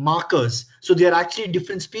markers. So they are actually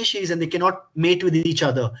different species and they cannot mate with each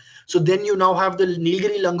other. So then you now have the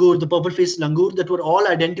Nilgiri langur, the purple-faced langur, that were all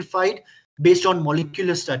identified based on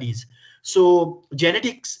molecular studies. So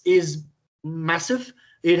genetics is massive.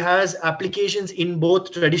 It has applications in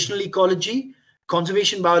both traditional ecology,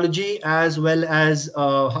 conservation biology, as well as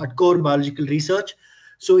hardcore biological research.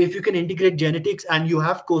 So if you can integrate genetics, and you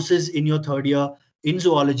have courses in your third year in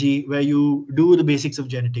zoology where you do the basics of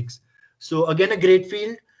genetics. So again, a great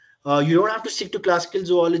field. You don't have to stick to classical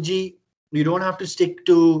zoology. You don't have to stick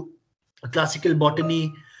to classical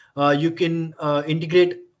botany. You can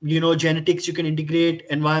integrate genetics. You can integrate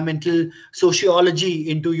environmental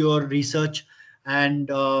sociology into your research,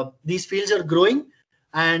 and these fields are growing,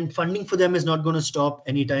 and funding for them is not going to stop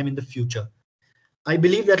anytime in the future. I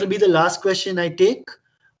believe that will be the last question I take.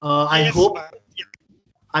 I Yes, hope Bharat. Yeah.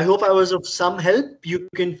 I hope I was of some help. You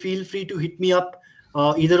can feel free to hit me up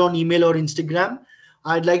either on email or Instagram.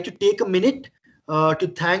 I'd like to take a minute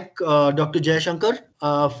to thank Dr.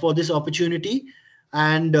 Jayashankar for this opportunity,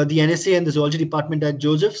 and the NSA and the zoology department at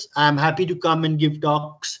Joseph's. I'm happy to come and give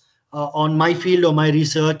talks on my field or my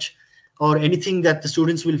research or anything that the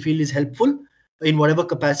students will feel is helpful in whatever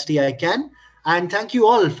capacity I can. And thank you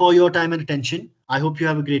all for your time and attention. I hope you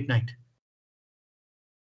have a great night.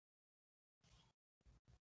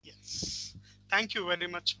 Yes. Thank you very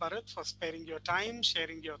much, Bharat, for sparing your time,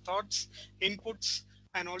 sharing your thoughts, inputs,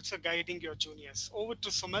 and also guiding your juniors. Over to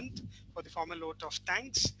Sumant for the formal note of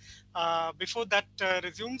thanks. Before that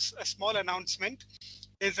resumes, a small announcement.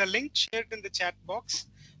 There's a link shared in the chat box.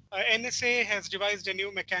 NSA has devised a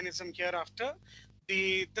new mechanism hereafter.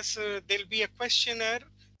 There'll be a questionnaire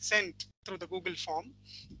sent through the Google form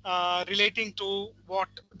relating to what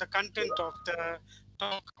the content of the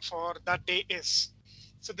talk for that day is.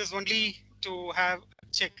 So there's only to have a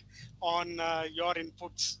check on your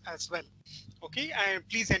inputs as well. Okay, and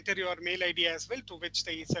please enter your mail ID as well, to which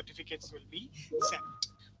the certificates will be sent.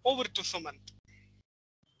 Over to Sumant.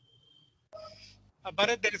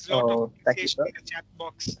 Bharat, there is a lot of Thank you, appreciation sir. in the chat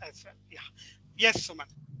box as well. Yeah. Yes,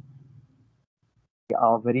 Sumant.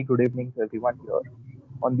 Very good evening to everyone here.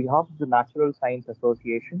 On behalf of the Natural Science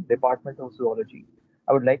Association, Department of Zoology,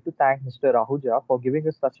 I would like to thank Mr. Ahuja for giving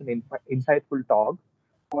us such an insightful talk,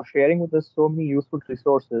 for sharing with us so many useful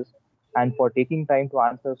resources, and for taking time to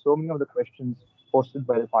answer so many of the questions posted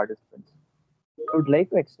by the participants. I would like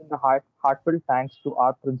to extend a heartfelt thanks to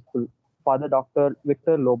our principal, Father Dr.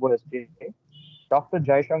 Victor Lobo SJ, Dr.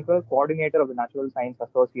 Jaishankar, coordinator of the Natural Science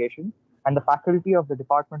Association, and the faculty of the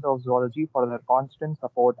Department of Zoology for their constant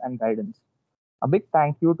support and guidance. A big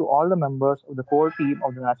thank you to all the members of the core team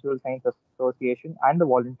of the Natural Science Association and the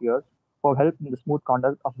volunteers for help in the smooth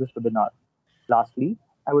conduct of this webinar. Lastly,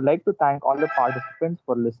 I would like to thank all the participants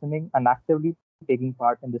for listening and actively taking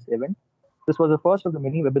part in this event. This was the first of the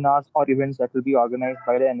many webinars or events that will be organized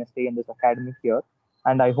by the NSA in this academic year,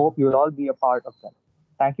 and I hope you will all be a part of them.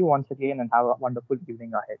 Thank you once again and have a wonderful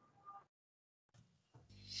evening ahead.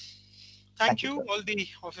 Thank you, all the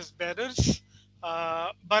office bearers.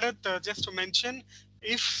 Bharat, just to mention,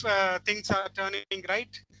 if things are turning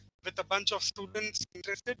right with a bunch of students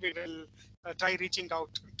interested, we will try reaching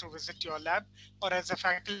out to visit your lab, or as a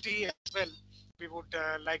faculty as well, we would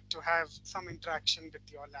like to have some interaction with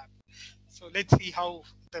your lab. So let's see how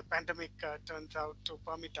the pandemic turns out to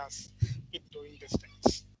permit us in doing these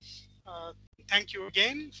things. Thank you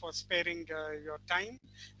again for sparing your time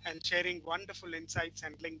and sharing wonderful insights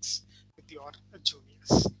and links with your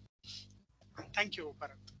juniors. Thank you,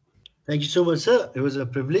 Bharat. Thank you so much, sir. It was a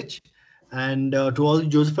privilege. And to all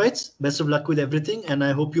Josephites, best of luck with everything. And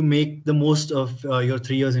I hope you make the most of your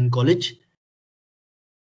 3 years in college.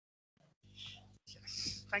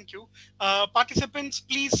 Yes, thank you. Participants,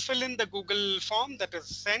 please fill in the Google form that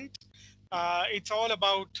is sent. It's all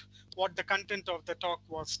about what the content of the talk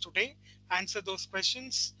was today. Answer those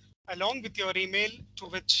questions along with your email, to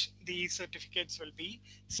which the certificates will be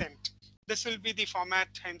sent. This will be the format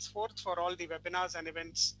henceforth for all the webinars and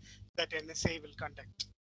events that NSA will conduct.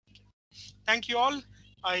 Okay. Thank you all.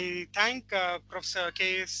 I thank Professor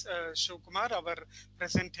K.S. Shivkumar, our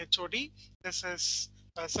present HOD. This is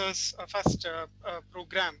Sir's first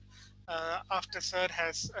program after Sir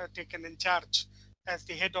has taken in charge as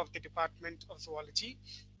the head of the Department of Zoology.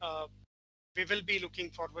 We will be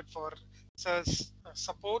looking forward for Sir's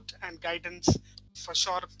support and guidance. For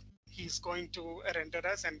sure, he's going to render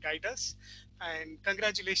us and guide us. And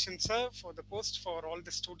congratulations, sir, for the post for all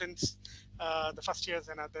the students, the first years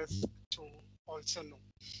and others to also know.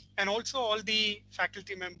 And also all the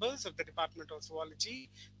faculty members of the Department of Zoology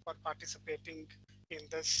for participating in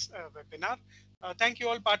this webinar. Thank you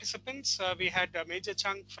all participants. We had a major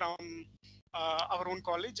chunk from our own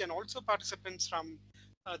college and also participants from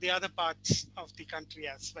the other parts of the country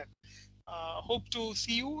as well. Hope to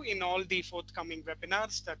see you in all the forthcoming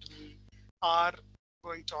webinars that we are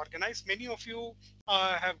going to organize. Many of you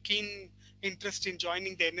have keen interest in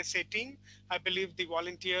joining the NSA team. I believe the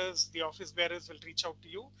volunteers, the office bearers will reach out to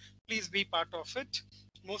you. Please be part of it.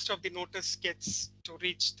 Most of the notice gets to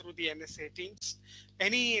reach through the NSA teams.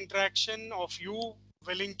 Any interaction of you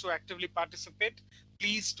willing to actively participate,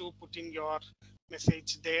 please do put in your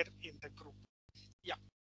message there in the group. Yeah.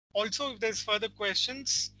 Also, if there's further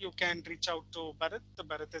questions, you can reach out to Bharat. The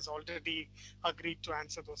Bharat has already agreed to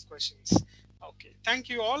answer those questions. Okay, thank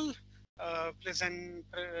you all. Pleasant.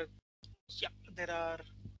 Yeah, there are.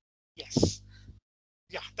 Yes.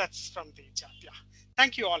 Yeah, that's from the chat. Yeah,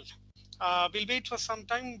 thank you all. We'll wait for some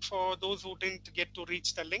time for those who didn't get to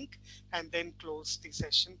reach the link and then close the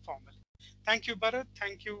session formally. Thank you, Bharat.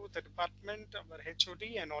 Thank you, the department, our HOD,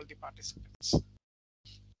 and all the participants.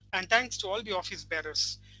 And thanks to all the office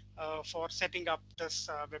bearers for setting up this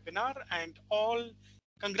webinar, and all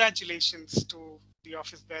congratulations to the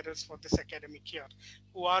office bearers for this academic year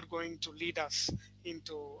who are going to lead us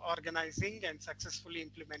into organizing and successfully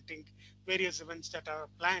implementing various events that are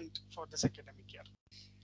planned for this academic year.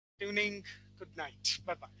 Good evening, good night,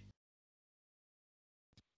 bye-bye.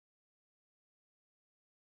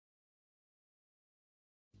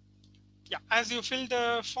 Yeah, as you fill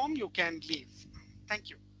the form, you can leave.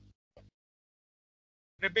 Thank you.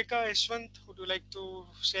 Rebecca, Ashwant, would you like to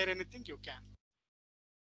share anything? You can.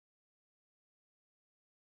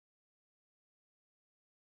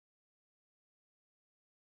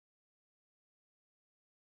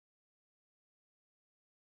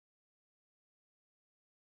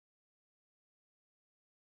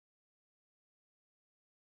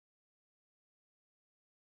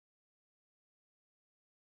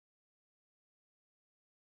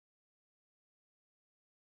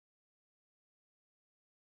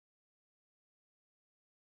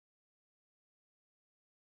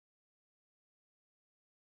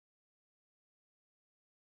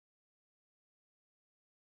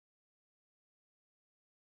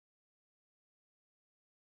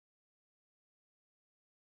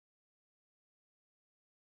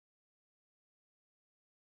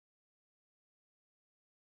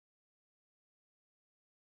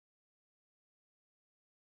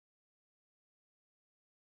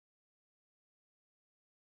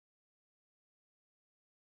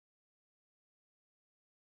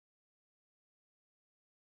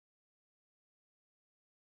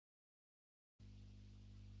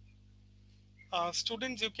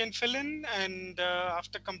 Students, you can fill in, and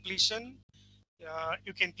after completion,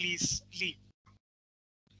 you can please leave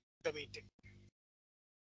the meeting.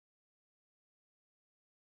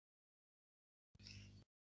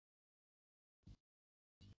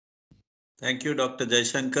 Thank you, Dr.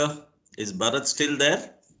 Jaishankar. Is Bharat still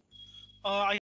there? I